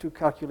 to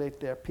calculate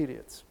their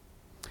periods.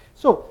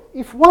 So,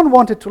 if one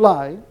wanted to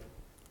lie,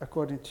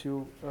 according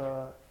to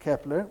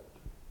Kepler,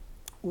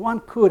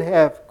 one could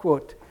have,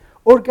 quote,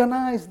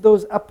 organized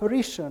those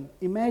apparitions,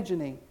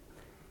 imagining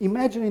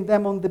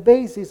them on the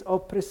basis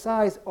of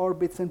precise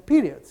orbits and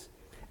periods,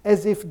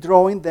 as if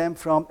drawing them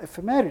from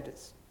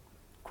ephemerides,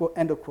 quote,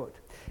 end of quote.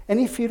 And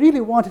if he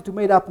really wanted to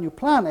make up new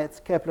planets,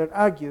 Kepler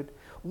argued,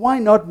 why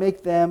not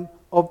make their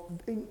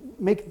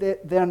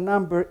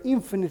number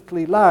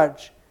infinitely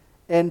large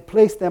and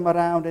place them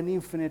around an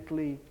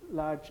infinitely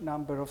large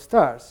number of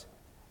stars,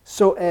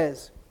 so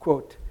as,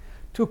 quote,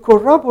 to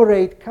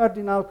corroborate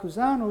Cardinal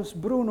Cusanus,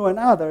 Bruno, and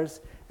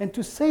others, and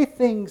to say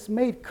things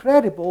made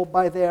credible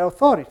by their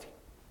authority.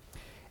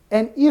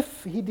 And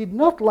if he did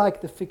not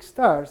like the fixed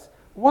stars,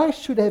 why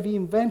should have he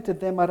invented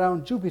them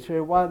around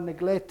Jupiter while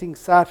neglecting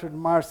Saturn,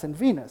 Mars, and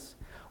Venus?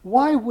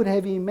 Why would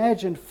have he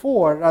imagined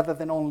 4 rather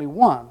than only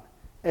 1,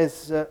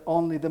 as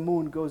only the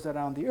moon goes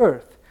around the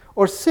Earth,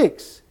 or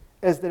 6,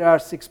 as there are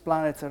 6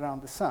 planets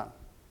around the Sun?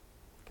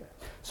 Okay.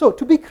 So,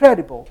 to be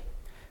credible,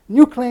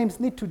 new claims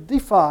need to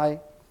defy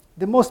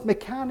the most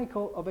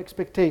mechanical of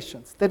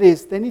expectations. That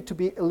is, they need to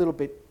be a little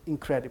bit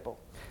incredible.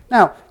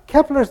 Now,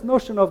 Kepler's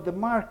notion of the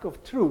mark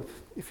of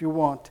truth, if you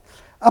want,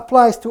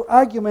 applies to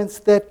arguments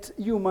that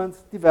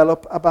humans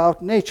develop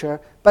about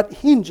nature, but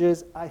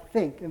hinges, I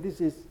think, and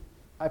this is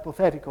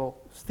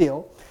hypothetical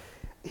still,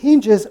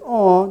 hinges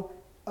on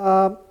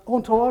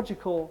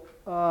ontological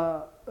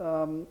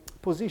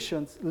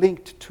positions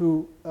linked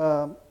to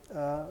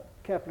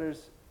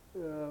Kepler's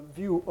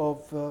view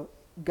of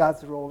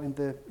God's role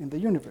in the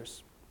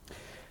universe.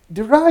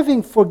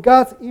 Deriving for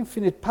God's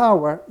infinite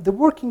power, the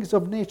workings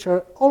of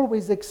nature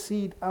always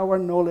exceed our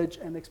knowledge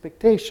and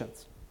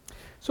expectations.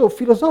 So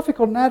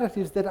philosophical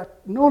narratives that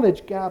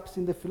acknowledge gaps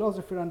in the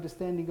philosopher's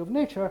understanding of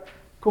nature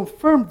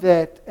confirm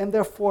that, and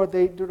therefore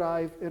they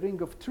derive a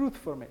ring of truth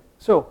from it.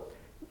 So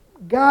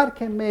God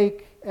can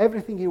make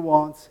everything he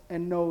wants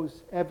and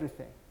knows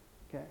everything.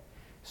 Okay?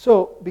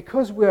 So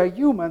because we are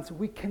humans,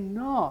 we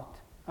cannot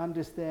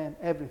understand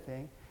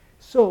everything.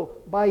 So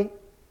by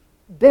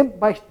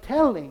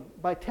telling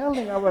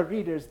our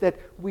readers that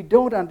we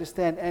don't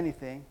understand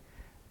anything,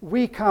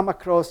 we come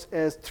across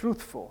as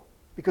truthful.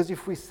 Because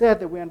if we said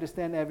that we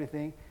understand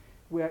everything,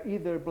 we are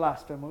either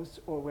blasphemous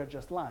or we're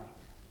just lying.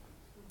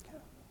 Okay.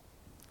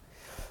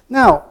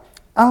 Now,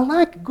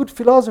 unlike good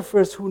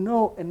philosophers who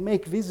know and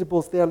make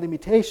visible their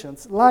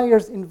limitations,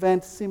 liars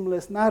invent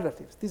seamless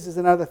narratives. This is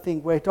another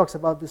thing where he talks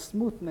about the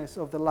smoothness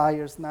of the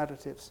liars'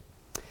 narratives.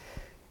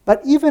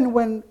 But even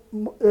when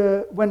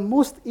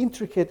most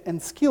intricate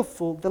and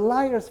skillful, the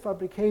liar's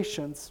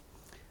fabrications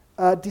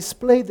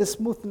display the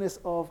smoothness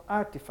of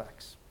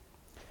artifacts,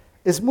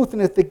 a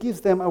smoothness that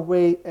gives them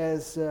away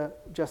as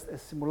just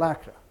as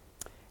simulacra.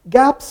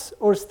 Gaps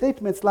or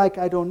statements like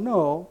 "I don't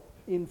know"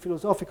 in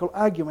philosophical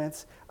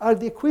arguments are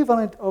the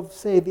equivalent of,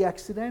 say, the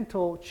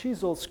accidental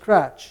chisel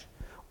scratch,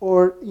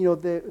 or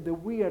the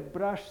weird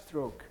brush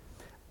stroke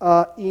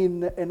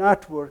in an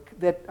artwork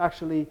that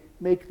actually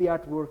make the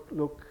artwork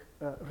look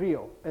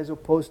real, as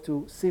opposed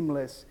to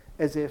seamless,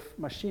 as if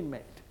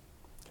machine-made.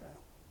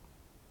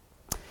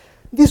 Okay.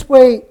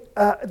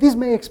 This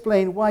may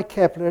explain why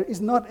Kepler is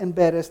not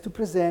embarrassed to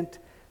present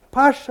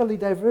partially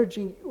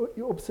diverging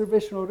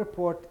observational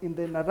report in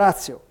the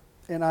narratio.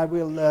 And I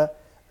will,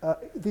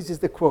 this is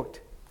the quote.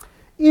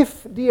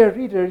 If, dear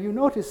reader, you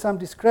notice some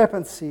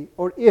discrepancy,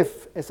 or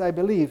if, as I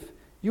believe,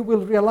 you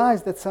will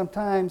realize that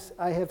sometimes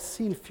I have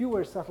seen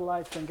fewer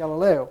satellites than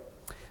Galileo,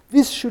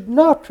 this should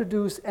not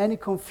produce any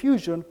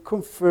confusion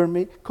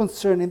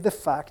concerning the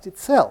fact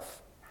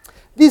itself.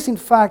 These, in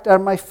fact, are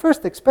my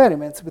first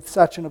experiments with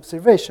such an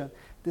observation.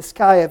 The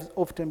sky has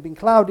often been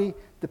cloudy.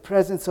 The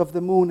presence of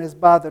the moon has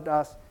bothered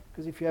us,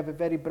 because if you have a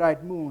very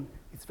bright moon,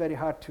 it's very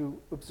hard to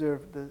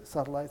observe the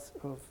satellites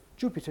of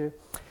Jupiter.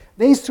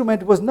 The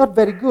instrument was not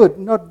very good,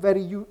 not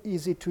very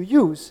easy to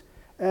use.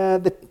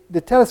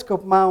 The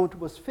telescope mount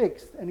was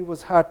fixed, and it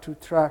was hard to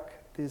track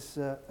these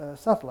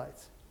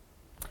satellites.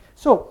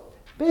 So,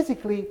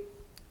 basically,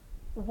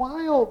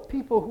 while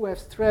people who have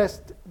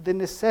stressed the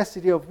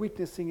necessity of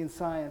witnessing in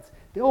science,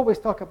 they always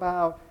talk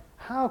about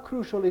how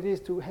crucial it is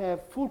to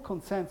have full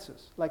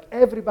consensus, like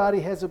everybody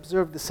has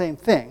observed the same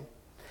thing.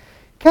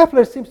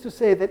 Kepler seems to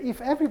say that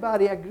if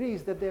everybody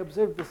agrees that they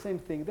observed the same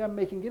thing, they're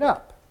making it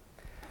up.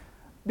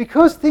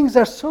 Because things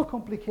are so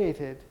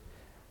complicated,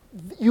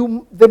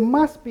 there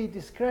must be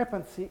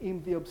discrepancy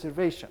in the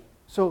observation.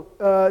 So,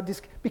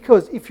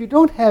 because if you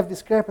don't have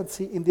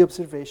discrepancy in the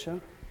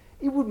observation,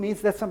 it would mean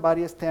that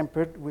somebody has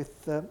tampered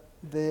with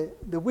the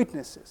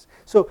witnesses.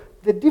 So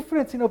the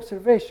difference in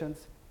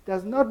observations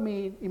does not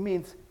mean, it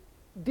means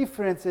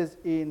differences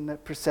in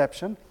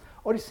perception,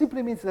 or it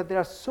simply means that there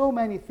are so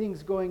many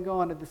things going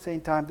on at the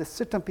same time that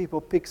certain people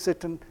pick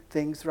certain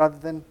things rather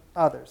than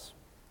others.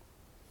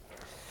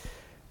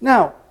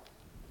 Now,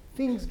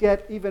 things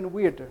get even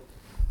weirder.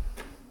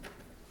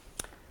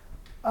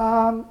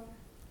 Now,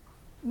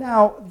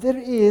 there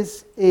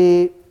is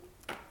a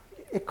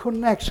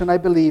connection, I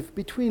believe,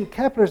 between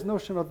Kepler's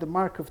notion of the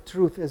mark of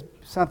truth as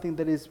something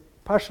that is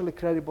partially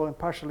credible and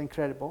partially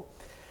incredible,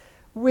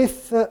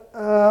 with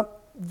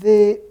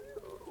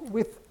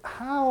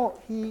how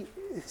he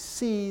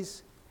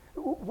sees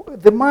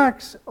the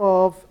marks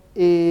of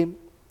a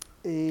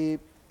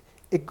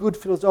good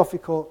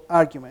philosophical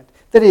argument.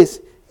 That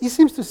is, he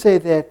seems to say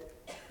that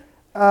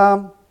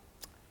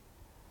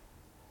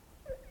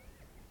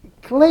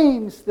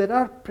claims that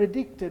are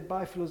predicted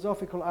by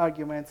philosophical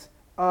arguments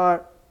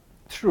are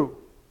true,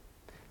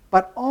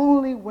 but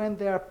only when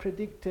they are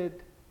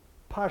predicted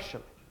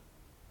partially.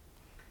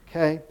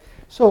 Okay?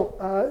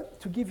 So,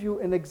 to give you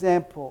an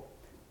example,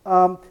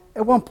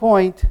 at one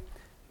point,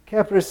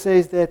 Kepler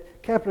says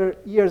that Kepler,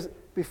 years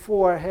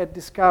before, had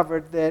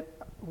discovered that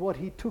what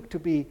he took to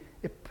be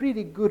a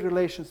pretty good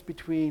relations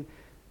between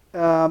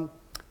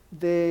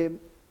the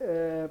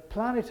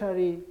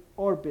planetary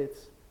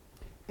orbits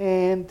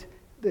and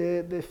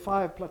the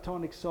 5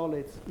 Platonic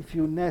solids, if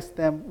you nest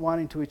them one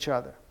into each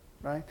other,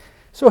 right?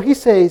 So he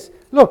says,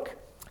 look,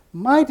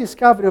 my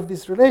discovery of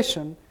this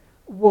relation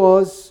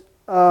was,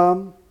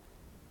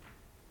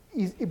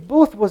 it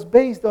both was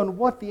based on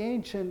what the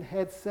ancient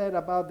had said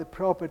about the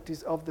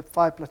properties of the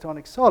 5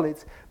 Platonic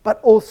solids, but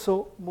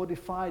also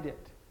modified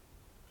it.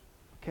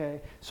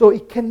 Okay? So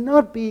it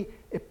cannot be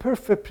a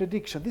perfect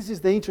prediction. This is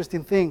the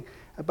interesting thing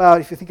about,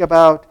 if you think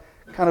about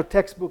kind of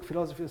textbook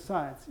philosophy of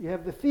science. You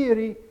have the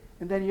theory,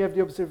 and then you have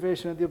the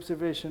observation, and the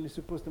observation is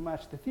supposed to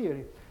match the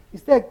theory.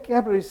 Instead,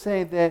 Kepler is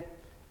saying that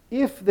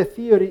if the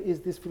theory is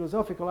this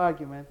philosophical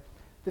argument,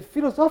 the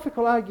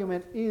philosophical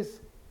argument is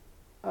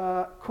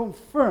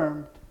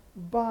confirmed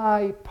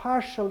by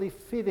partially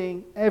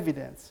fitting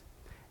evidence.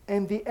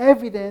 And the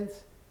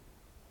evidence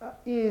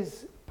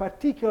is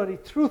particularly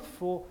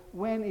truthful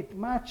when it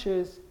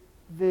matches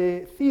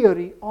the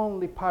theory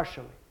only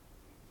partially,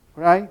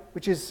 right?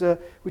 Which is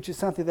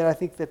something that I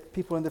think that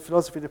people in the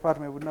philosophy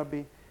department would not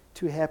be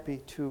too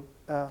happy to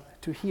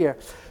hear.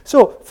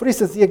 So, for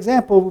instance, the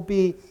example would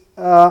be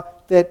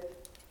that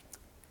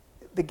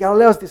the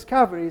Galileo's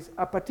discoveries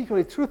are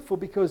particularly truthful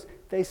because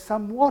they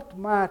somewhat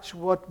match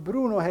what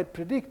Bruno had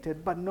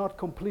predicted, but not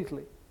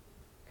completely.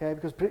 Okay,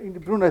 because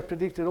Bruno had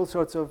predicted all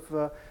sorts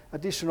of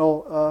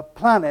additional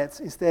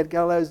planets. Instead,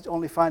 Galileo is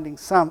only finding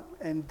some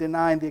and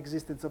denying the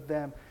existence of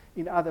them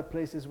in other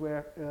places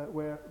where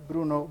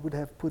Bruno would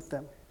have put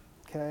them.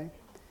 Okay.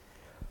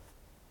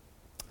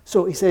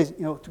 So he says,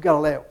 to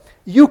Galileo,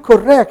 you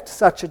correct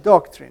such a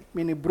doctrine,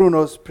 meaning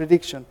Bruno's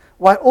prediction,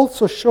 while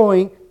also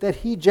showing that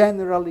he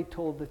generally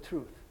told the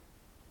truth.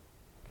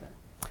 Okay.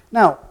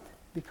 Now,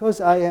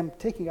 because I am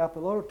taking up a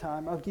lot of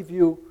time, I'll give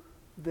you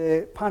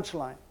the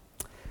punchline.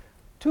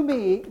 To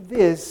me,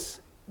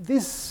 this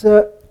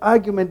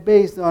argument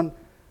based on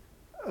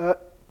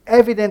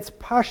evidence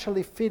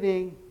partially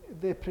fitting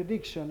the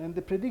prediction and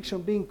the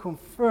prediction being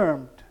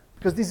confirmed,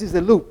 because this is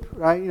a loop,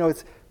 right?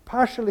 It's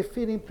partially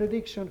fitting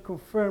prediction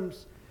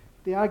confirms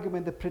the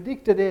argument that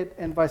predicted it,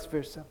 and vice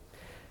versa.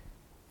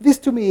 This,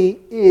 to me,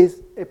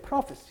 is a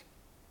prophecy.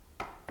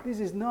 This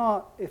is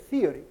not a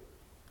theory,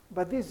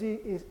 but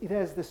it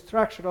has the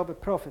structure of a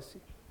prophecy.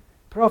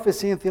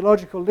 prophecy in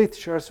theological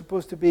literature are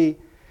supposed to be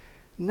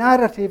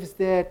narratives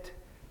that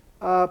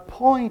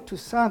point to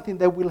something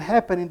that will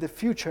happen in the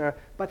future,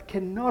 but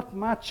cannot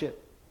match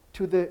it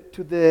to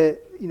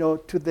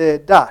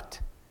the dot.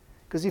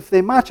 Because if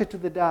they match it to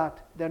the dot,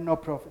 they're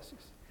not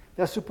prophecies.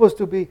 They're supposed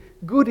to be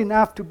good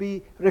enough to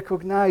be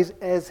recognized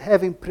as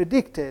having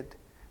predicted,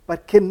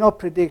 but cannot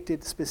predict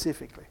it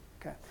specifically.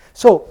 Okay.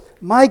 So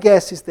my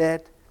guess is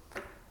that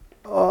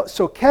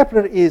so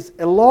Kepler is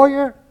a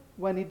lawyer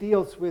when he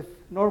deals with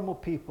normal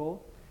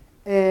people,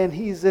 and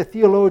he's a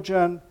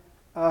theologian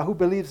who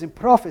believes in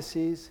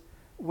prophecies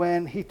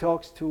when he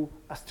talks to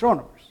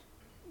astronomers,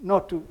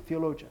 not to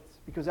theologians,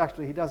 because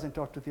actually he doesn't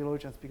talk to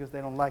theologians because they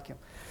don't like him.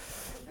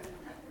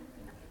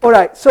 All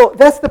right, so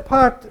that's the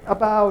part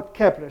about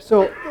Kepler.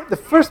 So the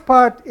first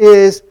part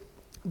is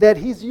that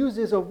his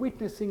uses of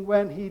witnessing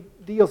when he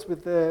deals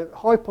with the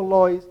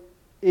hypolois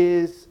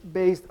is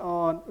based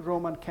on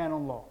Roman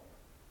canon law.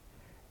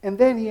 And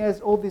then he has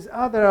all these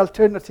other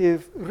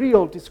alternative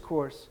real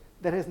discourse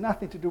that has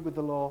nothing to do with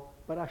the law,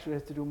 but actually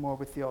has to do more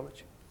with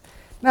theology.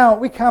 Now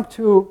we come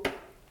to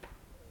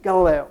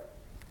Galileo.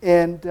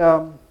 And,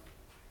 all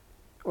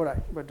right,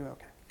 we're doing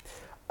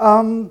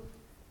okay.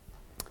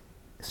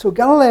 So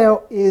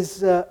Galileo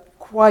is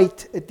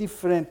quite a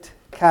different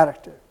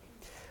character.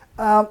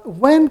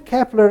 When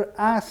Kepler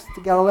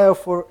asked Galileo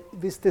for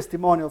these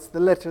testimonials, the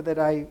letter that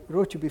I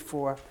wrote you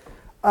before,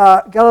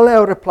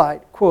 Galileo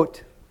replied,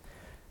 quote,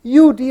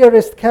 "You,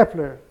 dearest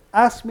Kepler,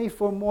 ask me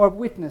for more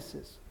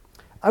witnesses.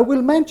 I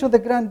will mention the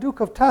Grand Duke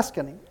of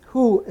Tuscany,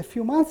 who, a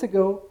few months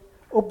ago,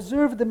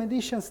 observed the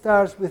Medicean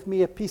stars with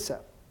me at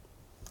Pisa,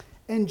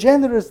 and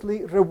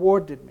generously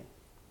rewarded me.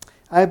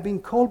 I have been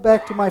called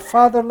back to my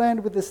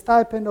fatherland with a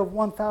stipend of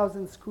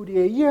 1,000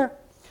 scudi a year,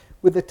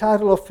 with the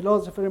title of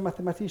philosopher and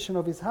mathematician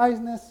of His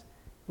Highness,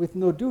 with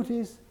no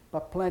duties,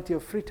 but plenty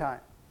of free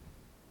time."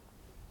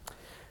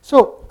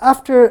 So,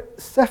 after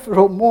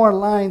several more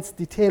lines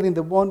detailing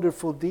the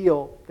wonderful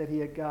deal that he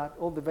had got,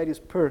 all the various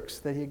perks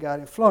that he got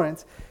in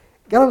Florence,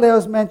 Galileo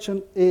has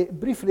mentioned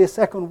briefly a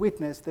second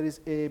witness, that is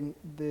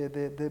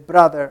the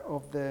brother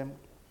of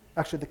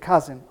actually the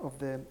cousin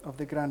of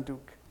the Grand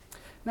Duke.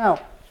 Now,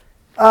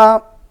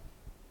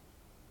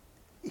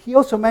 he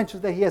also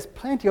mentions that he has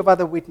plenty of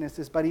other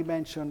witnesses, but he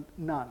mentioned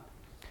none.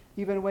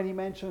 Even when he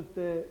mentions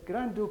the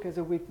Grand Duke as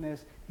a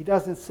witness, he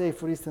doesn't say,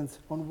 for instance,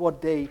 on what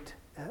date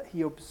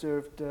he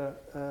observed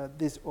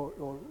this or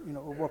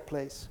what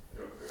place.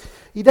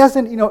 He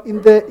doesn't,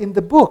 in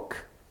the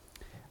book,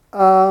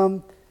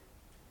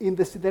 in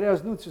the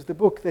Sidereus Nuncius, the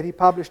book that he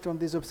published on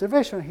this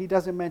observation, he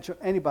doesn't mention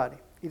anybody.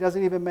 He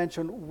doesn't even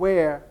mention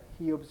where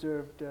he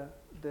observed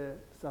the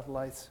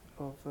satellites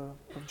of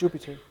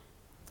Jupiter.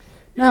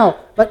 Now,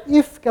 but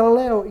if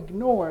Galileo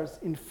ignores,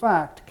 in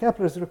fact,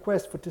 Kepler's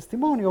request for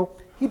testimonial,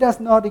 he does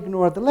not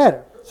ignore the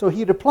letter. So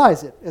he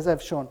replies it, as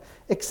I've shown,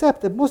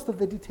 except that most of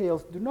the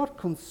details do not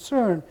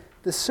concern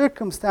the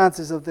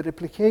circumstances of the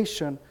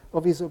replication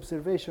of his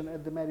observation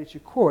at the Medici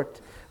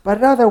court, but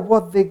rather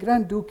what the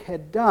Grand Duke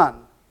had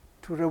done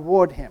to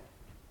reward him.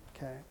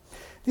 Okay.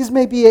 This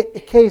may be a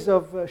case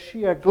of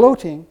sheer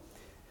gloating,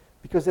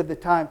 because at the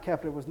time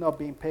Kepler was not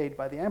being paid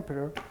by the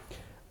emperor,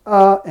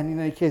 and in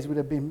any case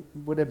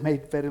would have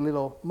made very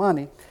little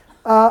money.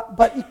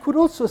 But it could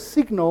also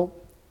signal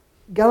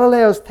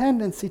Galileo's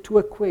tendency to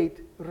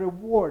equate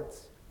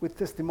rewards with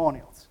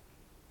testimonials.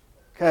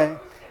 Okay,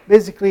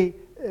 basically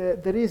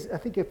there is, I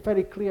think, a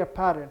very clear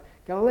pattern.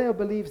 Galileo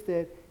believes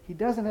that he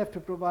doesn't have to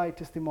provide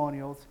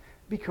testimonials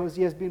because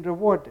he has been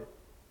rewarded.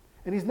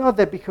 And it's not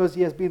that because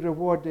he has been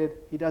rewarded,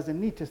 he doesn't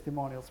need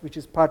testimonials, which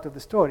is part of the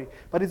story.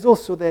 But it's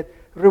also that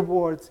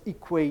rewards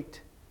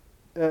equate,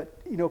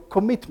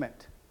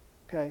 commitment.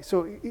 Okay,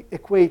 so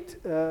equate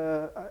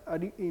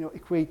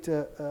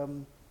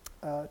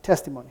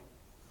testimony.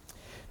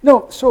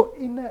 No, so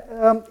in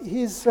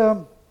his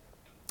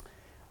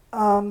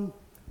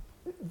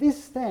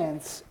this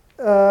stance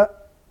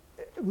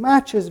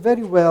matches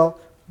very well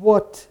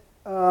what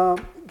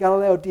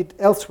Galileo did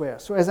elsewhere.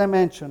 So as I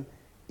mentioned,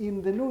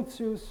 in the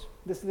Nuncius,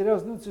 the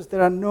Sidereus Nuncius,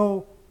 there are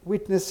no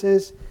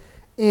witnesses,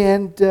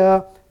 and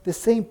the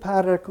same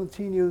pattern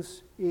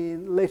continues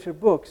in later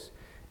books.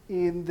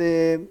 In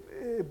the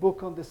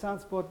book on the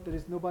sunspot, there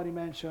is nobody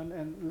mentioned,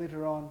 and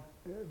later on,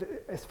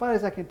 as far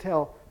as I can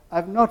tell,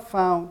 I've not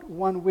found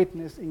one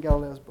witness in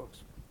Galileo's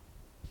books.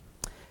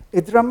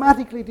 A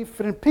dramatically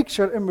different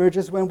picture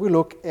emerges when we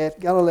look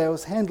at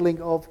Galileo's handling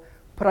of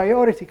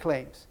priority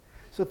claims,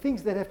 so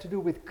things that have to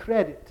do with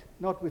credit,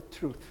 not with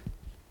truth.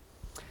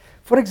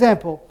 For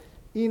example,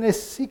 in a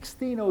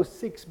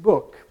 1606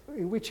 book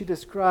in which he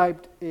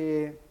described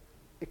a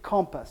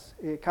compass,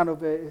 a kind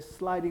of a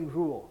sliding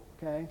rule,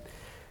 okay,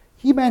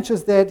 he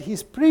mentions that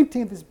he's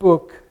printing this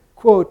book,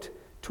 quote,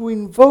 to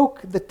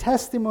invoke the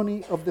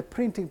testimony of the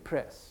printing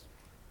press.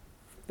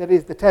 That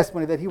is, the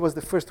testimony that he was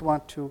the first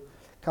one to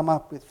come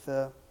up with.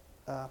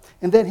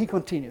 And then he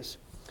continues,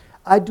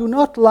 "I do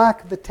not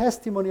lack the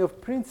testimony of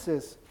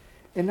princes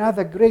and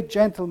other great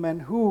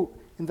gentlemen who,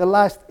 in the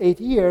last 8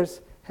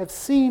 years, have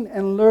seen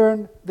and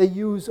learned the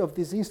use of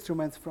these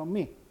instruments from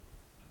me."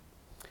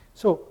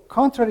 So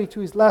contrary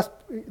to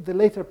the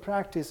later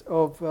practice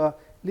of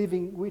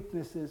leaving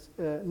witnesses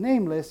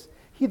nameless,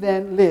 he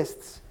then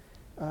lists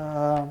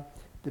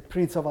the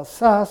Prince of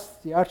Alsace,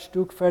 the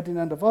Archduke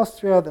Ferdinand of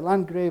Austria, the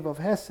Landgrave of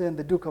Hesse, and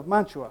the Duke of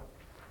Mantua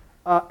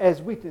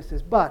as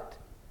witnesses, but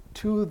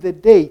to the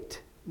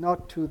date,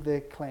 not to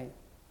the claim.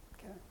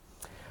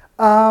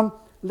 Okay.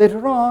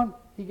 Later on,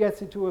 he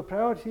gets into a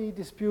priority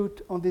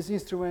dispute on these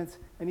instruments,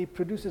 and he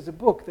produces a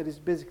book that is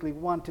basically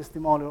one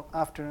testimonial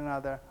after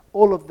another,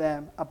 all of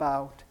them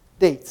about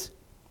dates.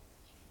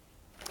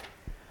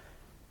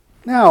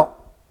 Now,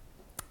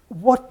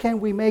 what can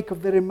we make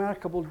of the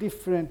remarkable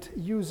different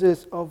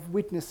uses of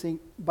witnessing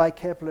by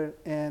Kepler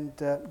and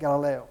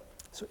Galileo?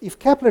 So if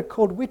Kepler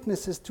called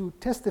witnesses to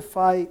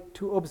testify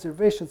to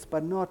observations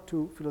but not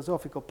to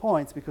philosophical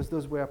points, because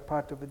those were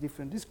part of a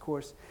different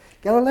discourse,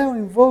 Galileo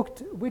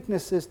invoked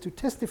witnesses to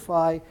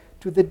testify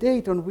to the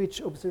date on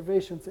which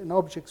observations and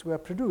objects were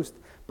produced,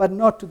 but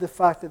not to the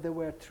fact that they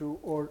were true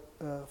or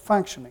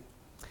functioning.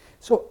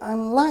 So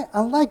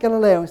unlike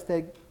Galileo,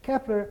 instead,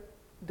 Kepler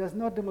does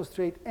not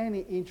demonstrate any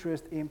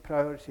interest in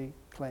priority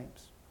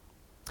claims.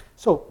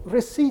 So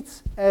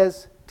receipts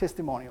as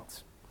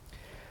testimonials.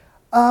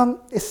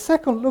 A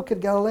second look at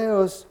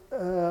Galileo's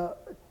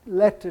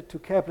letter to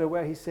Kepler,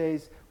 where he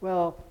says,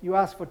 well, you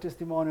asked for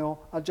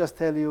testimonial, I'll just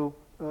tell you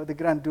the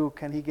Grand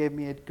Duke, and he gave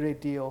me a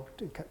great deal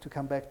to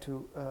come back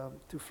to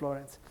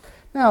Florence.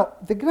 Now,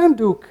 the Grand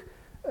Duke,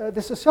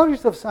 the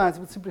sociologist of science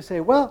would simply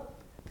say, well,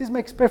 this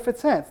makes perfect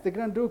sense. The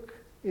Grand Duke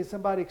is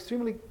somebody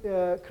extremely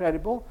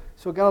credible,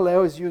 so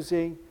Galileo is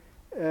using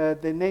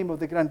the name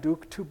of the Grand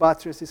Duke to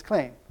buttress his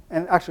claim.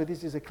 And actually,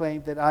 this is a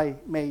claim that I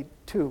made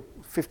too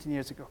 15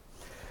 years ago.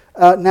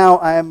 Now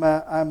I'm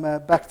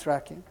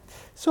backtracking.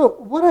 So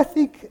what I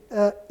think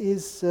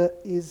is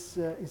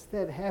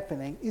instead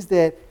happening is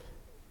that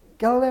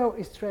Galileo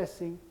is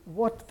stressing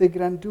what the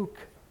Grand Duke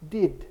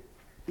did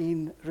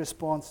in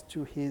response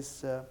to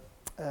his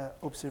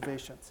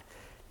observations.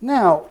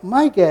 Now,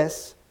 my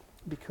guess,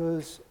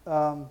 because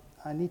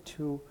I need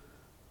to,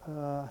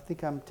 I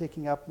think I'm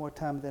taking up more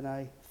time than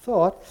I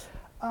thought,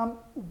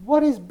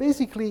 what is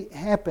basically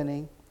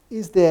happening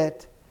is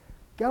that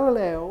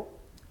Galileo,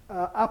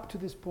 up to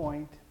this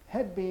point,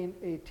 had been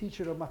a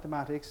teacher of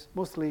mathematics,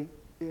 mostly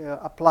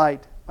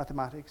applied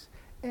mathematics,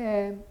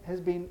 and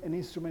has been an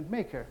instrument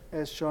maker,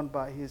 as shown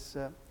by his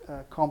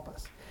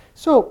compass.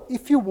 So,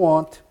 if you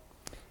want,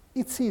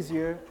 it's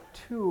easier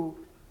to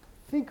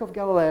think of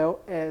Galileo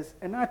as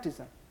an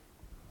artisan,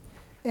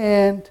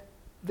 and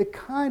the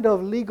kind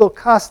of legal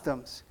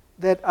customs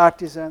that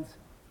artisans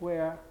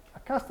were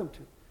accustomed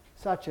to,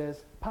 such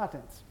as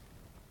patents.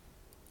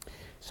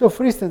 So,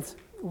 for instance,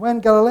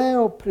 when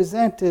Galileo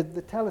presented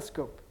the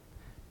telescope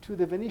to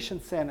the Venetian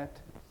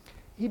Senate,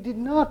 he did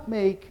not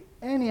make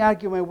any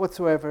argument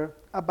whatsoever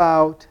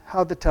about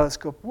how the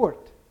telescope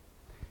worked.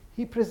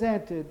 He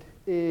presented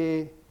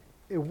a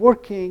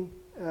working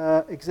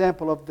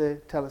example of the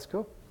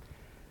telescope.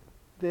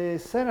 The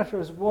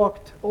senators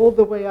walked all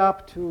the way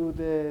up to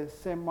the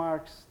St.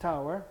 Mark's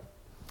Tower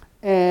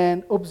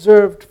and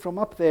observed from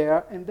up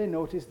there, and they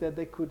noticed that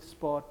they could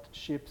spot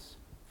ships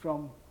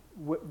from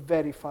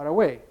very far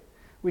away,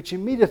 which they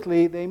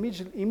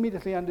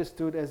immediately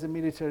understood as a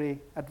military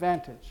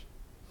advantage.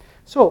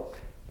 So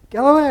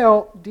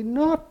Galileo did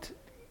not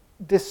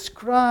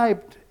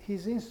describe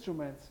his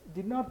instruments,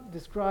 did not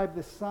describe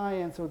the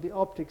science or the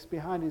optics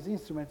behind his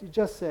instrument. He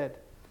just said,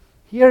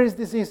 here is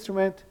this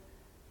instrument,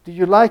 do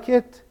you like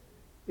it?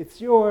 It's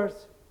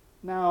yours,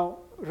 now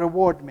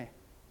reward me.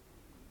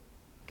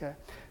 Okay.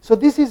 So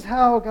this is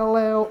how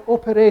Galileo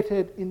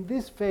operated in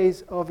this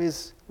phase of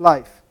his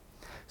life.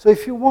 So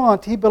if you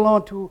want, he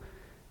belonged to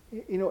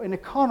an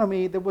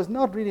economy that was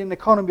not really an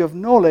economy of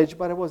knowledge,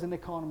 but it was an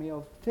economy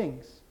of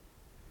things.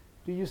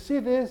 Do you see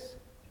this?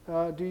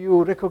 Do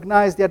you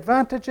recognize the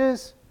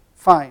advantages?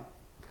 Fine.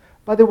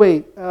 By the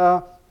way,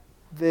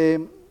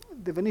 the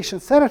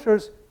Venetian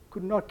senators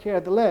could not care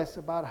the less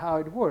about how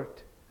it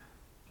worked,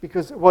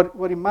 because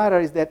what it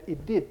mattered is that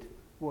it did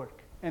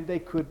work, and they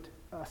could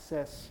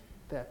assess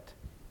that.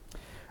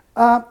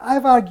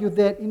 I've argued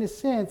that, in a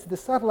sense, the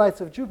satellites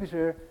of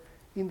Jupiter,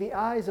 in the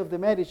eyes of the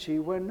Medici,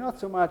 were not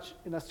so much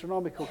an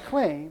astronomical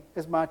claim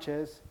as much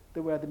as they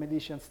were the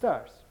Medicean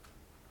stars.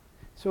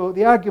 So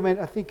the argument,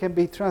 I think, can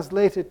be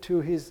translated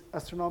to his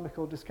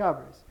astronomical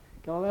discoveries.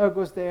 Galileo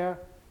goes there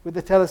with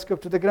the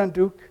telescope to the Grand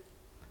Duke,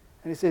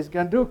 and he says,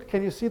 Grand Duke,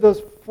 can you see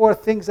those 4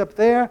 things up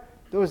there?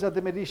 Those are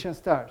the Medicean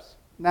stars.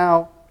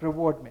 Now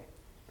reward me.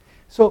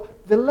 So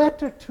the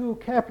letter to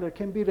Kepler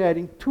can be read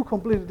in 2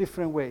 completely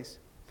different ways.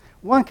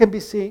 One can be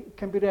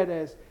read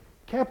as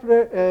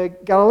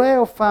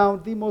Galileo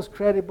found the most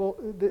credible,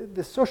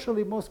 the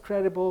socially most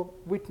credible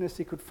witness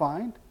he could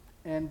find,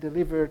 and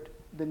delivered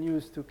the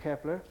news to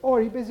Kepler.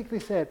 Or he basically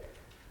said,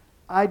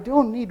 I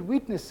don't need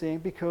witnessing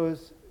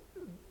because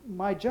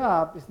my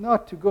job is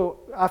not to go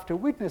after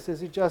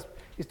witnesses,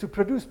 is to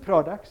produce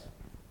products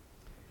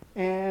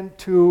and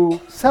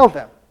to sell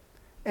them.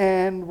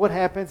 And what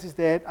happens is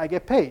that I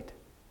get paid.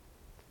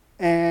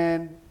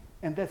 And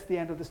that's the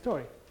end of the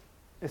story.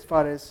 as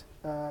far as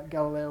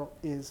Galileo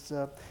is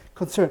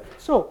concerned.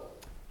 So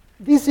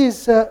this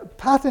is,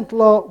 patent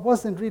law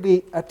wasn't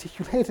really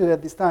articulated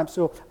at this time,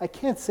 so I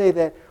can't say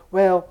that,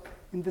 well,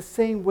 in the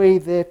same way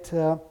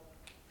that,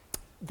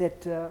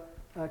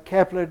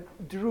 Kepler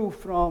drew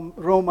from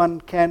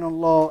Roman canon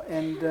law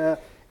and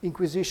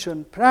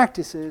Inquisition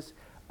practices,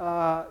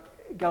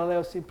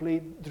 Galileo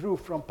simply drew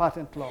from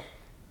patent law.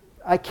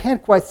 I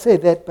can't quite say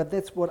that, but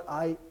that's what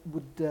I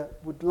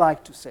would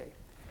like to say.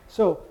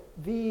 So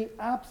the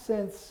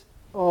absence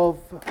of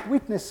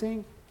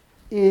witnessing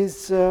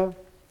is a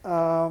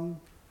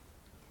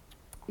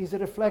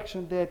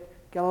reflection that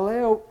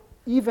Galileo,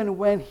 even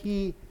when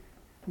he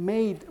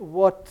made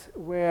what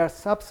were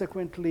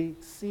subsequently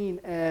seen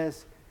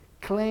as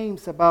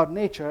claims about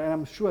nature, and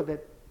I'm sure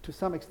that to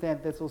some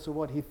extent that's also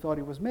what he thought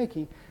he was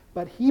making,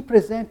 but he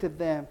presented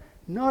them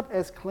not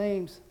as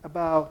claims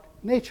about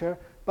nature,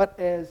 but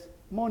as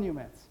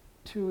monuments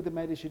to the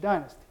Medici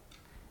dynasty.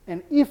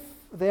 And if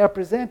they are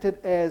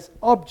presented as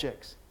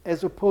objects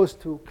as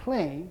opposed to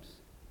claims,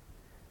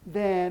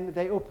 then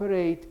they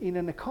operate in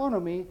an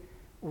economy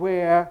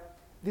where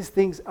these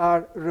things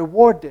are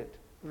rewarded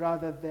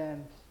rather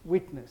than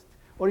witnessed.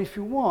 Or if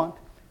you want,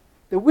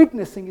 the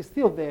witnessing is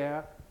still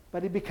there,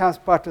 but it becomes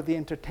part of the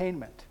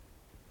entertainment.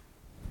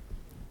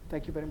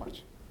 Thank you very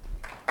much.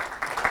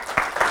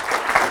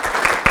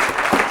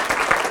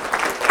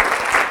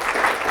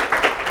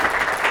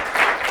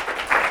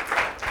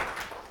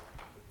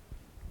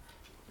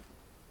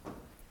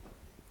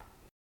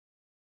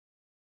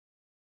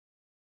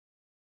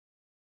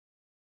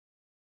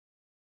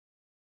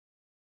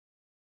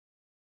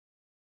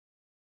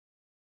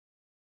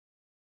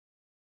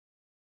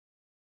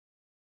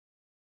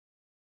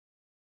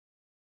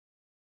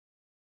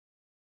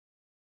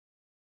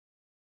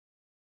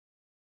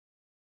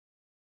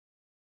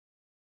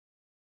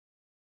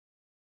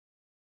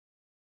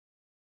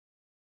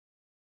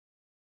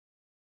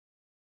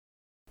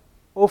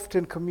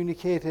 Often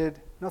communicated,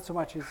 not so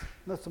much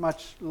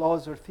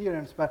laws or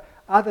theorems, but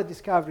other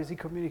discoveries, he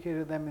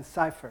communicated them in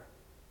cipher.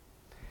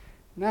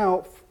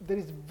 Now, there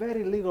is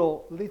very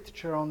little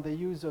literature on the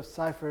use of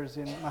ciphers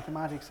in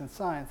mathematics and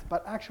science,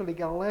 but actually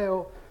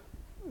Galileo's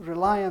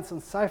reliance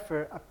on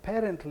cipher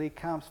apparently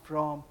comes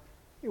from,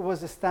 it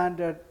was a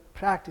standard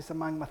practice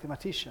among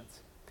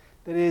mathematicians.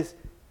 That is,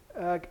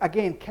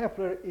 again,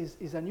 Kepler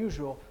is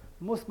unusual.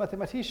 Most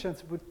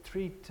mathematicians would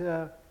treat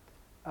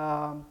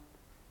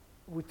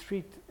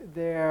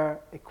their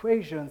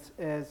equations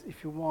as,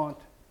 if you want,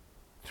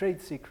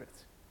 trade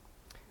secrets.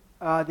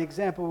 The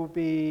example would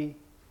be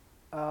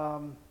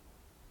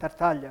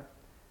Tartaglia.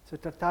 So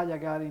Tartaglia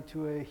got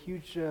into a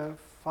huge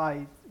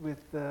fight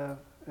with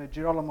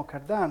Girolamo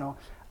Cardano,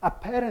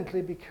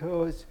 apparently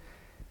because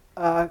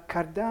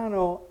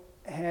Cardano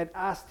had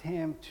asked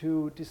him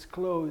to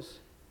disclose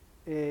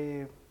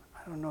I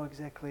don't know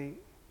exactly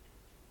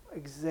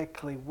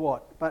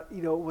what, but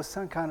it was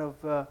some kind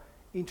of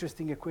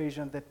interesting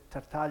equation that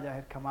Tartaglia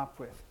had come up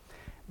with.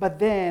 But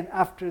then,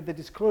 after the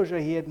disclosure,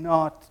 he had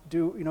not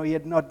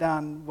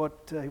done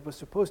what he was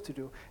supposed to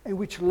do, and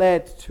which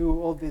led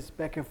to all this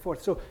back and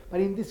forth. So, but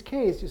in this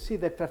case, you see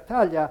that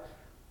Tartaglia,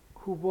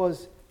 who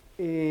was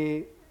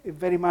a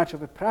very much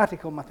of a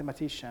practical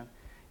mathematician,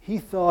 he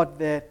thought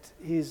that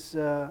his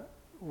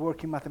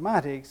work in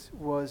mathematics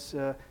was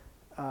a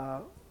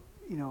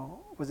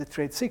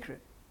trade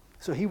secret.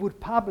 So he would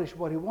publish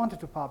what he wanted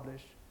to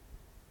publish,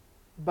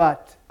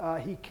 but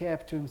he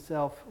kept to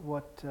himself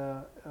what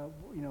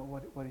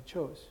he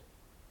chose.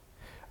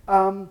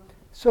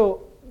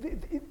 So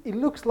it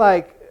looks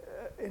like,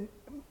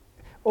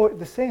 or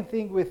the same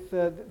thing with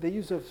the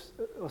use of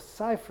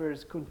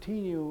ciphers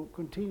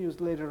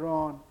continues later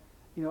on,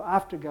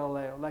 after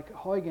Galileo. Like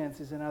Huygens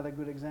is another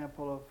good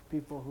example of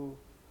people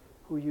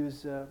who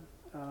use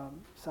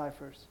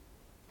ciphers.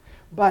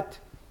 But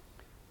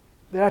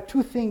there are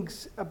two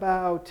things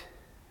about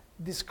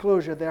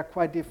disclosure that are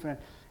quite different.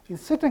 In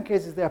certain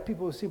cases, there are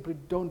people who simply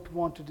don't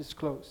want to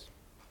disclose,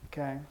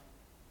 okay?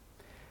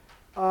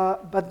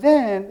 But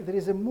then there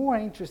is a more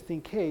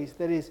interesting case,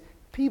 that is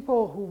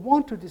people who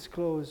want to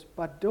disclose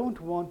but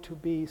don't want to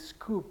be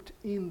scooped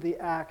in the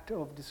act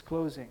of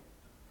disclosing.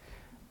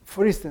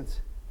 For instance,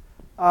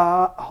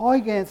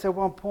 Huygens at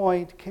one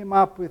point came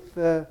up with,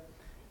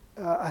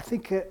 I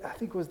think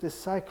it was the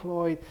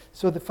cycloid,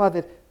 so the fact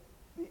that,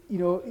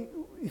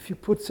 if you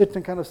put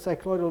certain kind of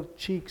cycloidal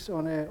cheeks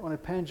on a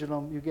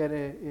pendulum, you get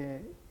a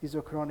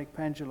isochronic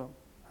pendulum.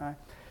 Right?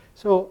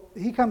 So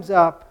he comes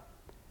up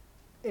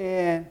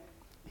and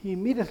he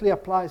immediately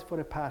applies for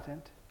a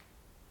patent.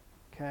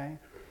 Okay,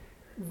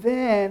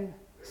 then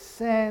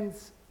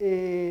sends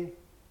a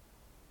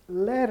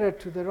letter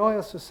to the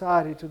Royal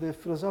Society, to the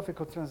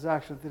Philosophical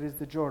Transactions, that is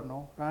the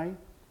journal, right?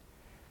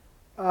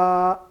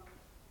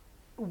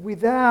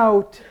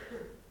 Without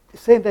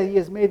saying that he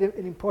has made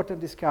an important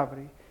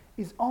discovery.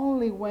 It's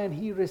only when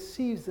he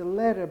receives a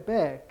letter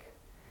back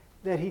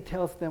that he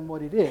tells them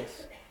what it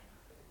is.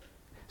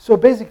 So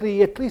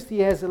basically, at least he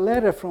has a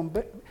letter from.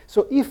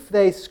 So if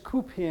they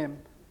scoop him,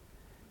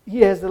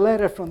 he has the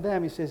letter from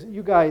them. He says,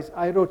 you guys,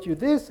 I wrote you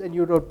this, and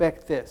you wrote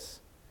back this.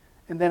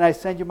 And then I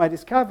send you my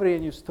discovery,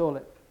 and you stole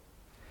it.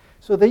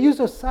 So the use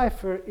of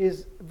cipher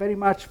is very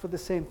much for the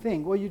same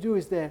thing. What you do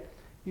is that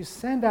you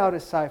send out a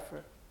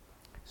cipher.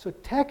 So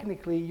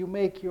technically, you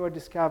make your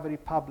discovery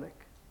public.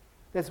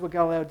 That's what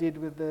Galileo did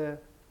with the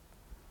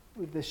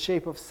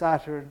shape of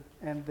Saturn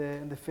and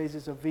the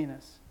phases of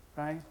Venus,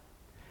 right?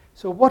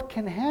 So what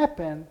can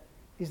happen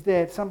is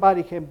that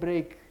somebody can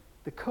break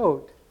the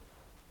code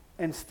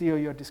and steal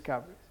your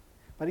discoveries.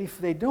 But if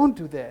they don't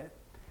do that,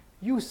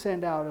 you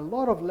send out a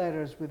lot of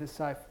letters with a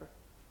cipher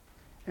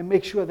and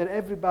make sure that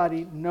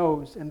everybody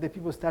knows, and that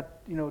people start,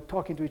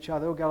 talking to each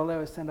other. Oh,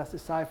 Galileo sent us a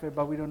cipher,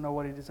 but we don't know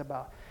what it is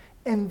about.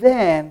 And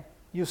then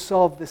you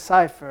solve the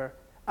cipher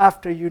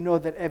after you know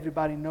that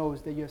everybody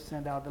knows that you have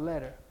sent out the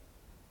letter.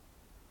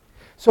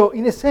 So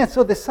in a sense,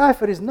 the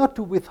cipher is not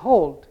to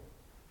withhold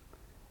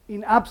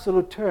in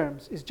absolute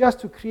terms. It's just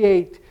to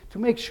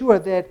make sure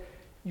that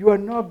you are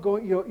not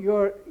going,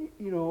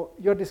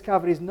 your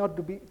discovery is not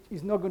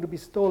going to be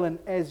stolen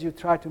as you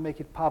try to make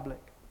it public.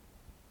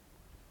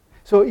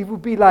 So it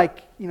would be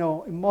like,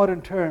 in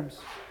modern terms,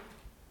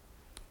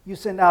 you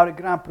send out a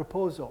grant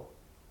proposal,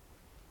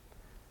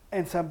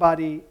 and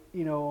somebody,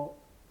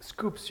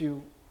 scoops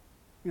you.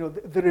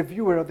 The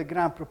reviewer of the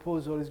grant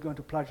proposal is going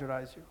to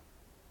plagiarize you.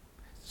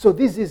 So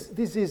this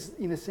is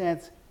in a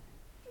sense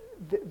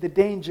the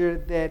danger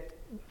that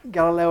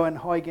Galileo and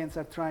Huygens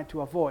are trying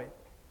to avoid.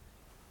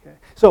 Okay.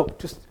 So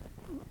just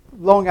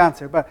long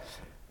answer, but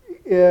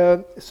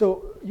the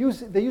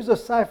use of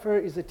cipher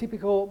is a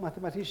typical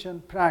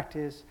mathematician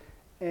practice,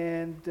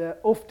 and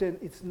often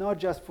it's not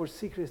just for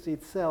secrecy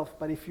itself,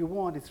 but if you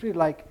want, it's really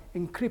like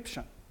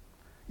encryption.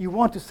 You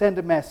want to send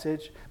a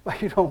message, but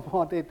you don't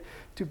want it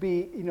to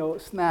be,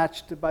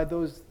 snatched by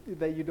those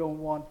that you don't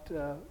want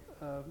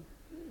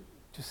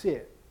to see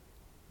it.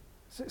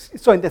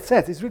 So in that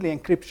sense, it's really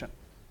encryption.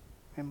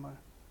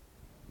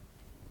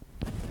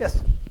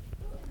 Yes?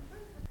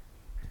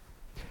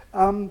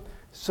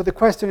 So the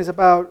question is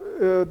about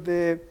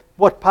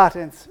what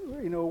patents,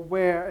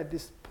 were at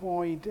this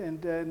point,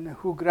 and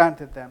who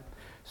granted them.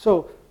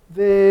 So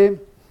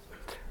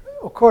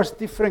of course,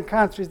 different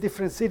countries,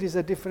 different cities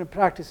have different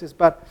practices,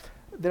 but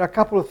there are a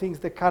couple of things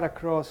that cut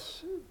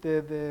across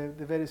the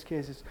various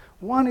cases.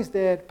 One is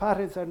that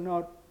patents are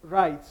not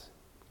rights.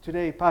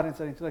 Today,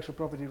 patents are intellectual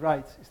property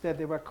rights. Instead,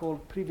 they were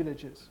called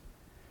privileges.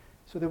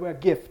 So they were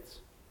gifts.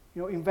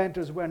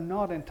 Inventors were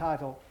not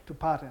entitled to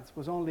patents. It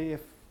was only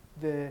if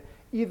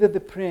either the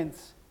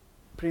prince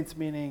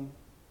meaning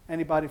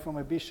anybody from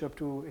a bishop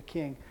to a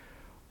king,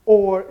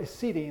 or a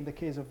city in the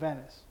case of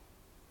Venice.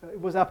 It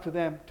was up to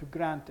them to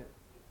grant it.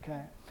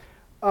 Okay.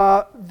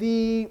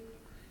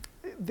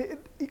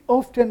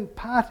 Often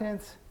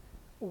patents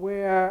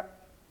were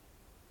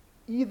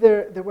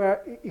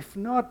if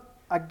not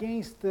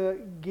against the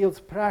guild's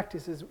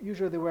practices,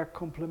 usually they were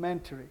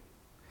complementary.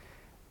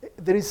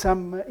 There is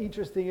some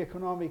interesting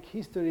economic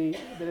history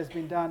that has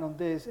been done on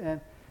this, and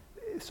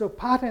so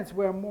patents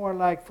were more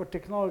like for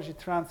technology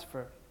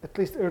transfer, at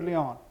least early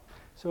on.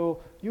 So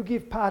you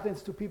give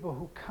patents to people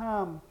who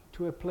come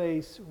to a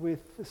place with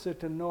a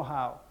certain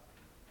know-how.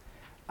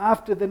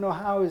 After the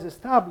know-how is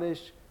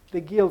established, the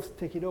guilds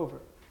take it over.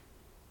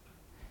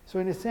 So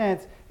in a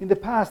sense, in the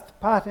past,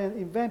 patent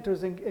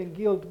inventors and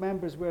guild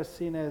members were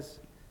seen as,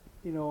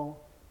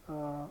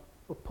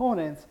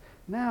 opponents.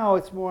 Now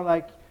it's more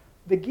like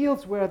the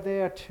guilds were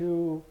there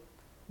to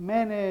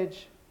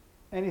manage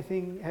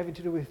anything having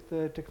to do with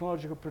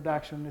technological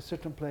production in a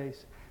certain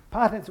place.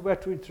 Patents were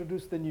to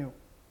introduce the new,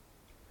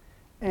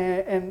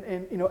 and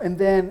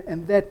then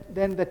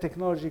the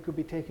technology could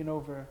be taken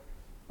over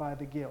by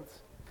the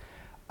guilds.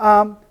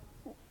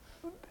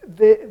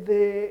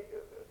 The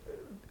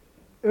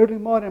early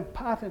modern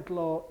patent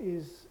law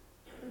is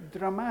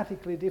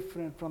dramatically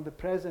different from the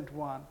present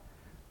one,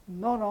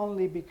 not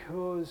only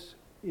because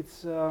it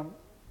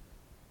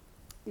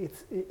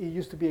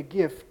used to be a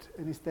gift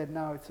and instead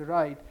now it's a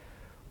right.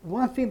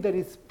 One thing that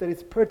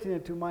is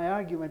pertinent to my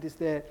argument is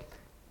that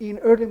in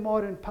early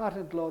modern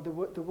patent law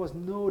there was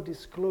no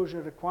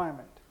disclosure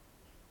requirement.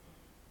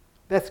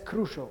 That's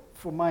crucial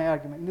for my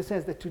argument in the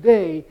sense that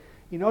today,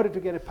 in order to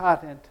get a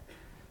patent,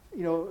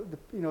 you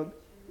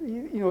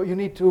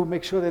need to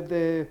make sure that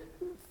the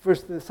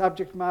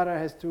subject matter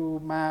has to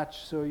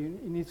match, so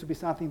it needs to be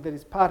something that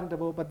is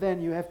patentable, but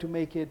then you have to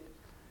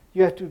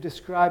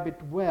describe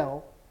it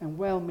well, and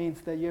well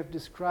means that you have to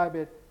describe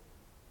it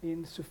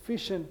in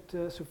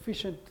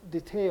sufficient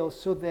detail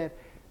so that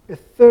a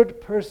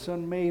third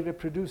person may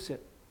reproduce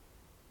it.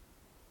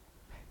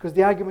 Because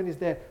the argument is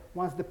that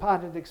once the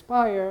patent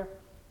expires,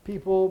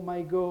 people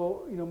might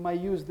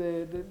use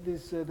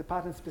the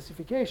patent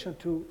specification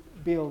to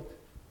build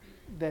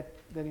that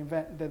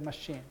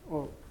machine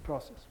or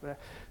process. Right?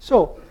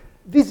 So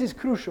this is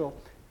crucial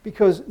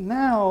because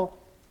now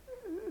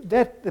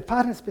that the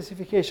patent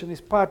specification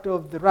is part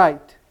of the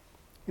right,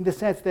 in the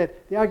sense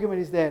that the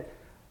argument is that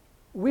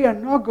we are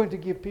not going to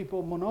give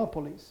people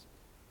monopolies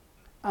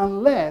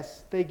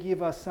unless they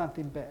give us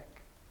something back.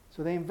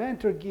 So the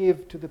inventor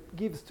gives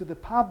to the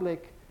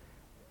public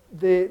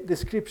the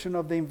description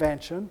of the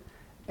invention,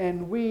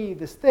 and we,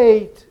 the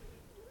state,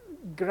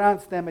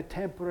 grants them a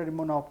temporary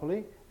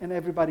monopoly, and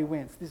everybody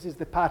wins. This is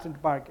the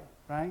patent bargain,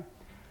 right?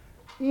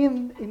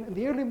 In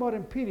the early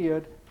modern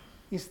period,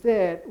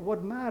 instead,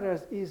 what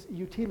matters is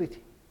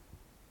utility.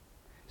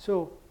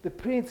 So the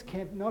prince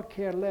cannot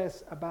care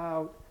less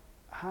about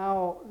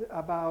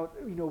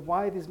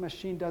why this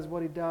machine does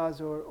what it does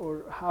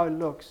or how it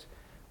looks.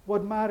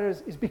 What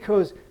matters is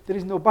because there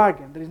is no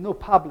bargain, there is no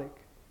public.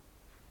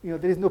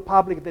 There is no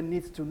public that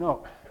needs to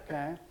know.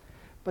 Okay?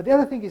 But the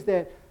other thing is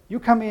that you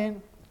come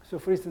in. So,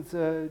 for instance,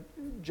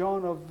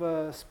 John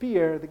of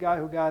Speyer, the guy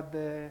who got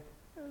the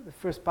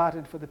first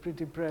patent for the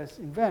printing press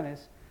in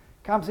Venice,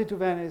 comes into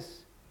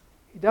Venice.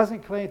 He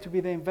doesn't claim to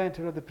be the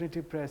inventor of the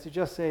printing press. He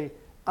just say,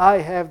 I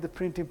have the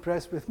printing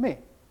press with me.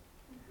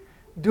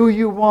 Do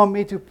you want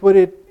me to put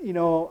it,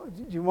 do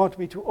you want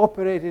me to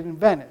operate it in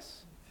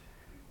Venice?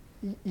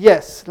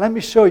 Yes, let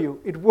me show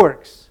you. It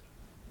works.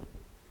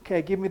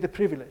 Okay, give me the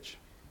privilege.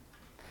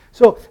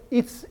 So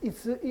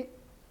the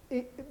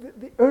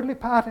early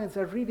patents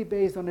are really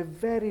based on a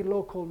very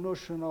local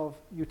notion of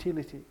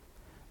utility,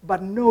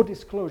 but no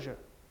disclosure.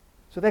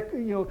 So that,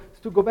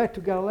 to go back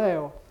to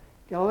Galileo,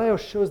 Galileo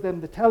shows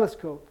them the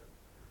telescope.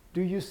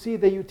 Do you see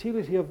the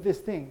utility of this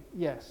thing?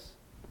 Yes.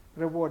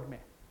 Reward me.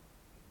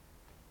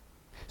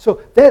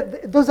 So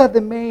those are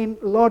the main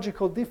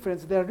logical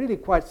differences. They're really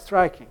quite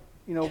striking,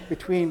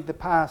 between the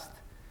past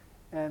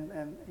and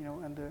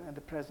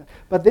the present.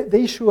 But the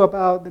issue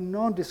about the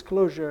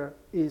non-disclosure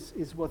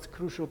is what's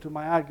crucial to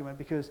my argument,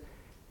 because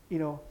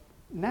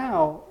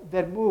now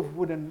that move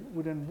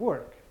wouldn't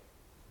work,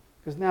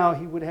 because now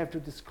he would have to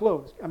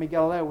disclose.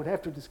 Galileo would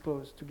have to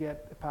disclose to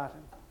get a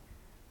patent,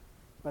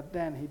 but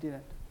then he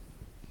didn't.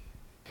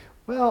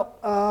 Well,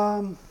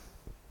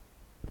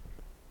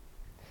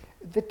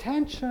 the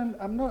tension,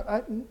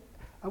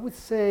 I would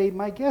say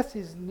my guess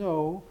is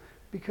no,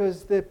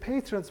 because the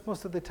patrons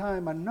most of the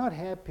time are not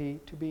happy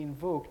to be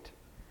invoked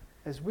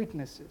as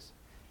witnesses,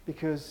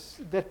 because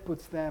that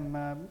puts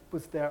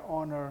their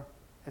honor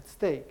at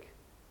stake.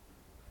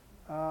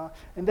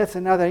 And that's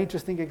another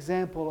interesting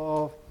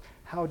example of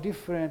how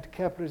different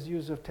Kepler's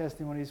use of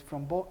testimony is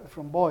from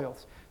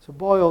Boyle's. So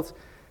Boyle's,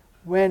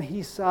 when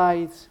he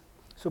cites,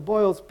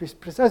 Boyle's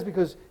precisely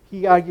because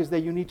he argues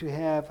that you need to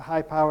have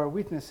high-power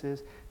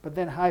witnesses, but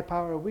then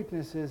high-power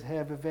witnesses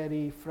have a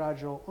very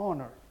fragile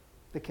honor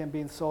that can be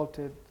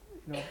insulted,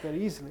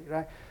 very easily,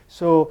 right?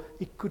 So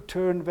it could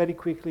turn very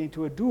quickly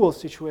into a dual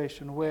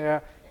situation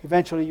where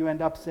eventually you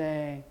end up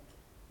saying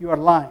you are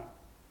lying,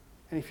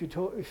 and if you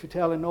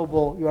tell a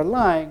noble you are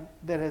lying,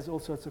 that has all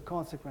sorts of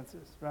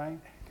consequences, right?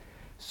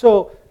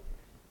 So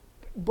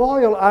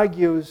Boyle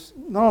argues,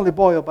 not only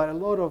Boyle, but a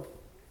lot of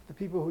the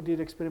people who did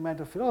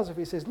experimental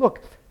philosophy says,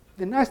 look,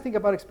 the nice thing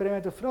about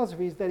experimental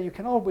philosophy is that you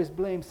can always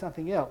blame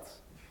something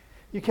else.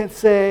 You can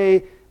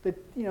say that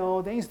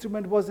the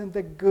instrument wasn't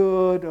that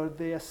good, or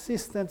the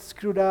assistant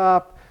screwed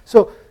up.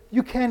 So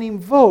you can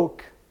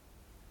invoke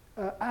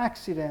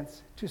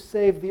accidents to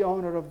save the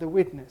honor of the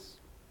witness.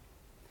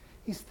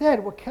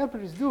 Instead, what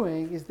Kepler is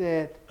doing is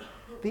that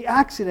the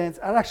accidents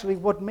are actually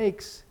what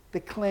makes the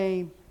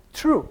claim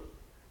true.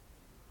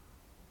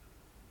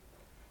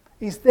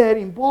 Instead,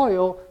 in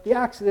Boyle, the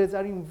accidents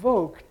are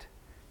invoked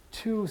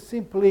to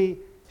simply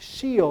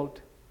shield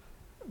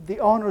the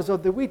honors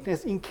of the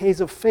witness in case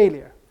of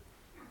failure.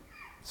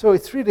 So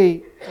it's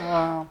really...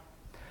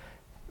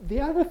 the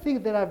other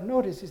thing that I've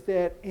noticed is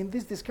that in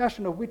this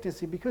discussion of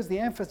witnessing, because the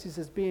emphasis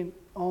has been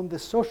on the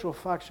social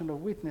function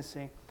of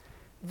witnessing,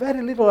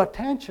 very little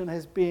attention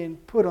has been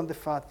put on the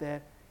fact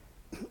that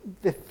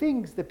the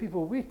things that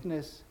people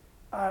witness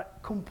are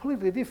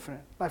completely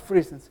different. Like, for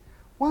instance,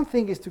 one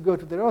thing is to go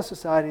to the Royal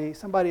Society,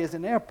 somebody has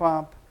an air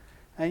pump,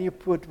 and you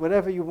put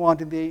whatever you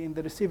want in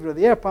the receiver of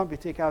the air pump, you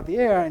take out the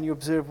air, and you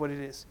observe what it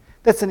is.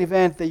 That's an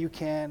event that you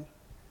can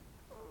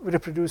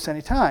reproduce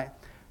anytime.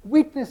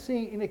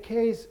 Witnessing in a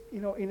case,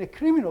 in a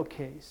criminal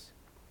case,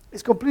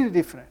 is completely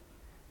different.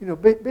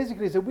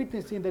 Basically, it's a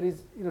witnessing that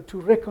is, to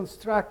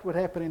reconstruct what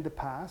happened in the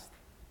past,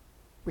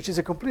 which is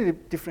a completely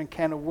different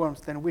can of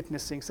worms than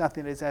witnessing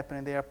something that is happening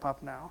in the air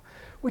pump now,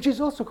 which is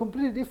also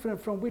completely different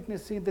from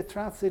witnessing the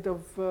transit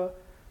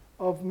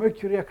of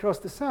Mercury across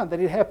the sun, that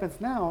it happens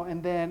now,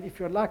 and then if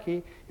you're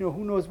lucky,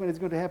 who knows when it's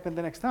going to happen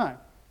the next time,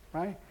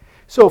 right?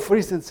 So, for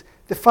instance,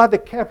 the fact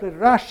that Kepler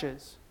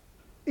rushes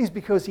is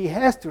because he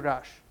has to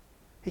rush.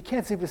 He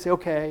can't simply say,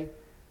 okay,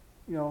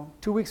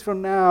 2 weeks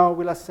from now,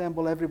 we'll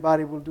assemble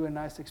everybody, we'll do a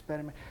nice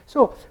experiment.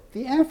 So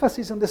the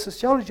emphasis on the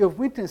sociology of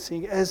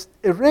witnessing has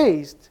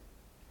erased,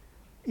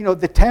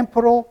 the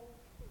temporal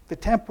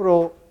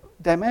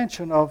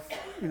dimension of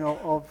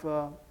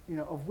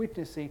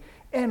witnessing,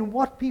 and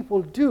what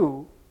people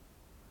do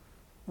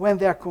when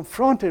they are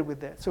confronted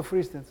with that. So, for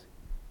instance,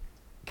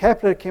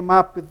 Kepler came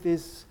up with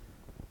this,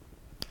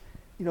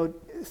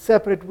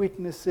 separate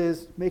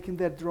witnesses making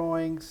their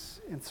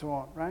drawings and so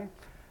on, right?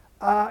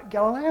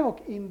 Galileo,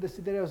 in the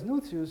Sidereus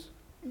Nuntius,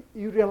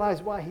 you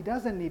realize why he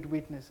doesn't need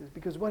witnesses,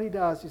 because what he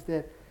does is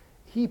that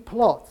he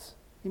plots,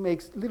 he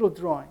makes little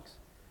drawings,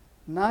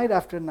 night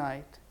after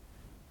night,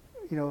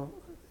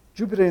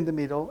 Jupiter in the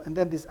middle, and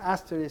then this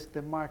asterisk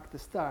that mark the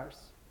stars,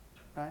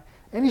 right?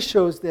 And he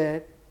shows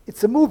that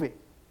it's a movie.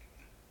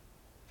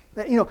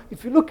 That,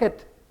 if you look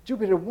at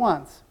Jupiter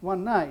once,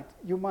 one night,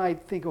 you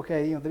might think,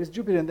 okay, there is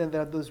Jupiter, and then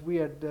there are those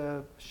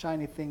weird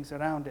shiny things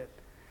around it.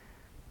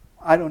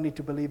 I don't need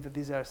to believe that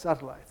these are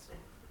satellites.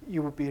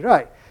 You would be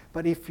right.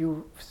 But if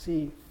you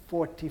see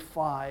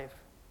 45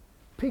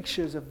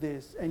 pictures of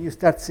this, and you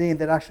start seeing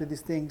that actually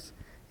these things,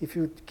 if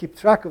you keep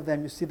track of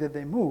them, you see that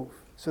they move,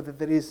 so that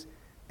there is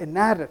a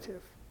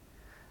narrative.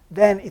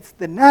 Then it's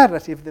the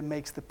narrative that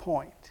makes the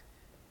point,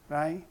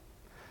 right?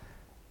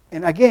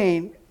 And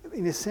again,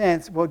 in a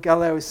sense, what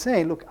Galileo is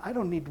saying, look, I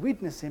don't need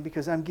witnessing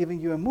because I'm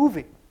giving you a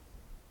movie.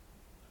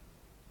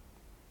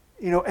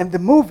 And the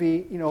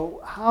movie,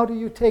 how do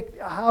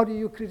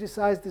you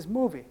criticize this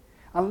movie?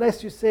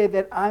 Unless you say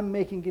that I'm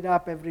making it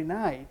up every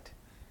night.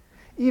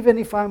 Even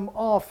if I'm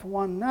off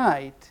one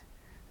night,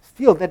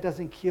 still that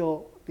doesn't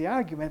kill the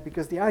argument,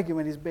 because the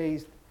argument is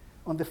based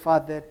on the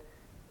fact that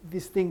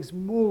these things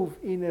move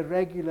in a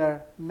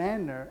regular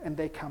manner and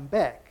they come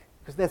back.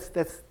 Because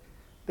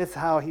that's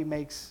how he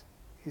makes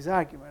his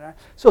argument. Right?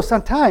 So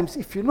sometimes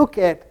if you look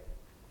at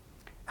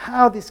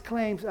how these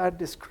claims are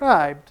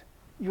described,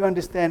 you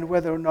understand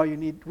whether or not you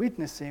need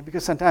witnessing,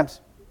 because sometimes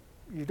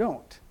you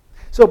don't.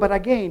 So, but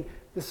again,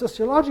 the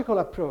sociological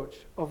approach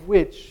of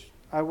which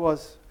I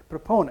was a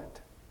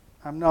proponent,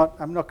 I'm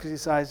not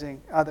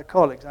criticizing other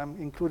colleagues, I'm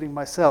including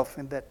myself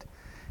in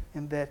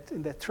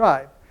that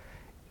tribe.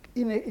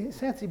 In a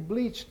sense, it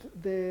bleached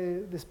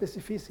the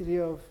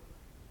specificity of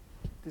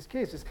these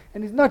cases.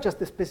 And it's not just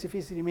the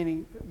specificity,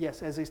 meaning,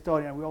 yes, as a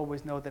historian, we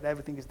always know that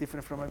everything is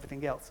different from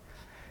everything else.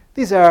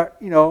 These are,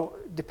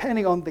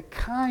 depending on the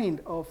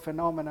kind of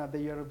phenomena that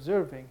you're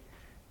observing,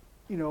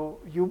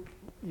 you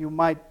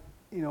might,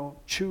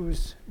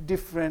 choose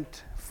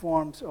different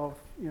forms of,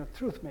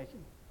 truth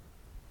making.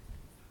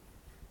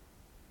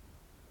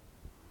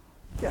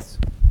 Yes.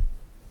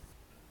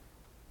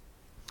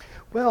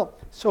 Well,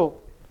 so,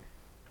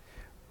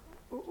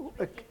 oh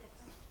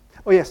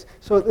yes.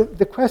 So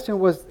the question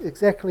was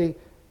exactly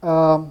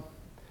what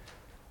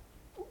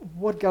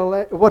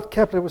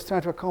Kepler was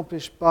trying to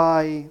accomplish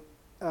by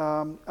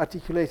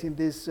articulating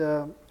this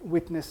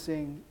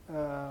witnessing,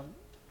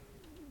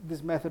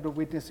 this method of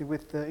witnessing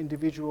with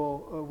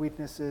individual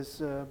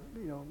witnesses,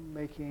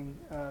 making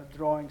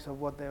drawings of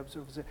what they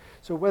observe.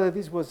 So whether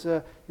this was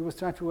he was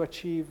trying to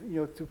achieve,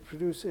 to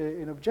produce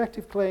an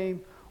objective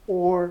claim,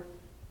 or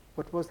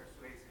what was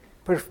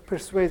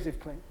persuasive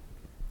claim.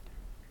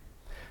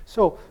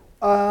 So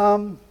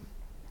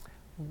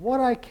what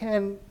I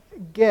can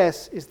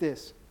guess is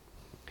this.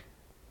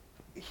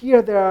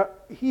 Here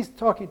he's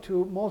talking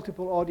to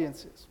multiple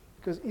audiences,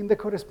 because in the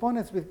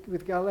correspondence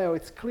with Galileo,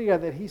 it's clear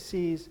that he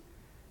sees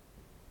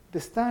the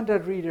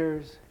standard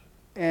readers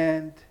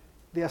and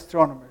the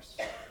astronomers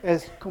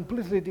as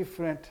completely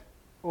different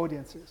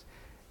audiences.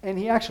 And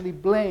he actually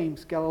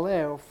blames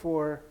Galileo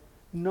for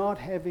not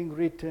having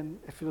written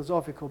a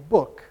philosophical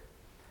book,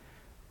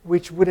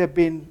 which would have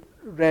been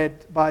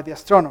read by the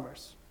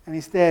astronomers. And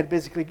instead,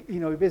 basically, he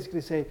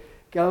basically say,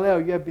 Galileo,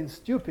 you have been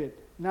stupid.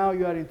 Now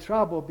you are in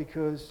trouble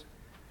because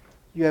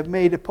you have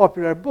made a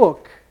popular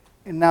book,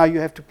 and now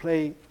you have to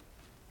play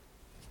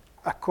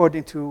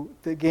according to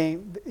the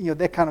game,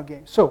 that kind of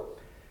game. So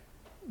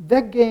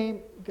that game,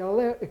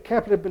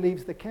 Kepler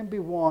believes that can be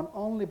won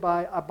only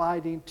by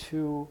abiding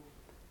to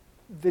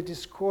the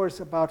discourse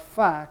about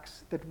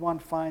facts that one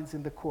finds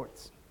in the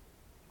courts.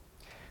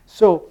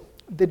 So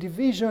the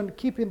division,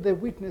 keeping the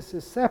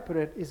witnesses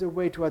separate, is a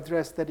way to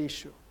address that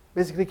issue.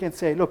 Basically, you can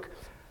say, look,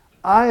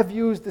 I have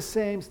used the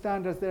same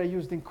standards that I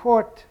used in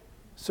court,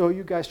 so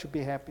you guys should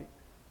be happy.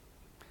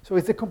 So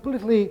it's a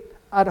completely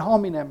ad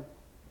hominem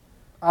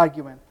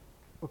argument,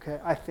 okay,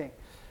 I think.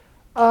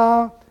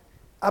 About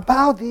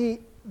the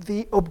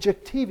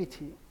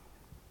objectivity.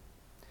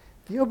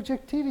 The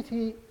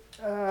objectivity,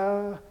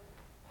 I'm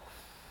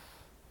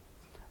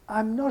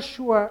not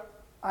sure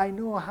I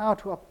know how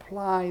to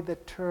apply the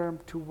term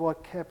to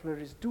what Kepler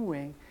is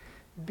doing,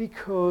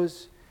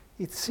 because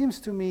it seems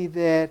to me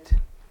that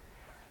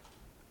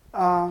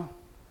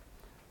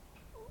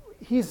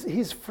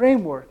his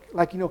framework,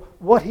 like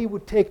what he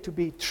would take to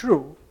be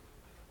true,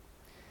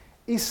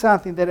 is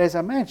something that, as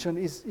I mentioned,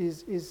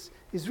 is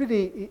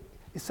really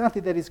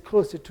something that is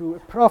closer to a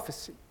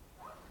prophecy.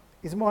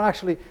 It's more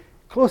actually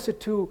closer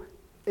to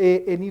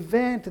an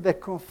event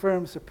that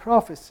confirms a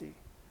prophecy,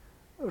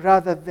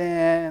 rather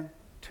than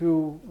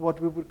to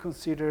what we would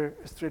consider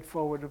a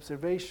straightforward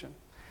observation.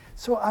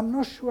 So I'm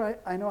not sure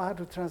I know how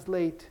to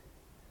translate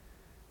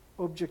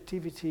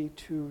objectivity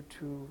to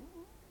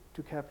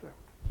Kepler.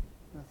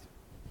 That's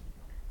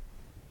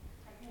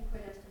I think we're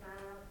just about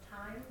out of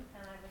time,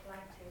 and I would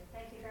like to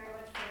thank you very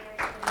much for your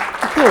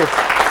explanation. Of course.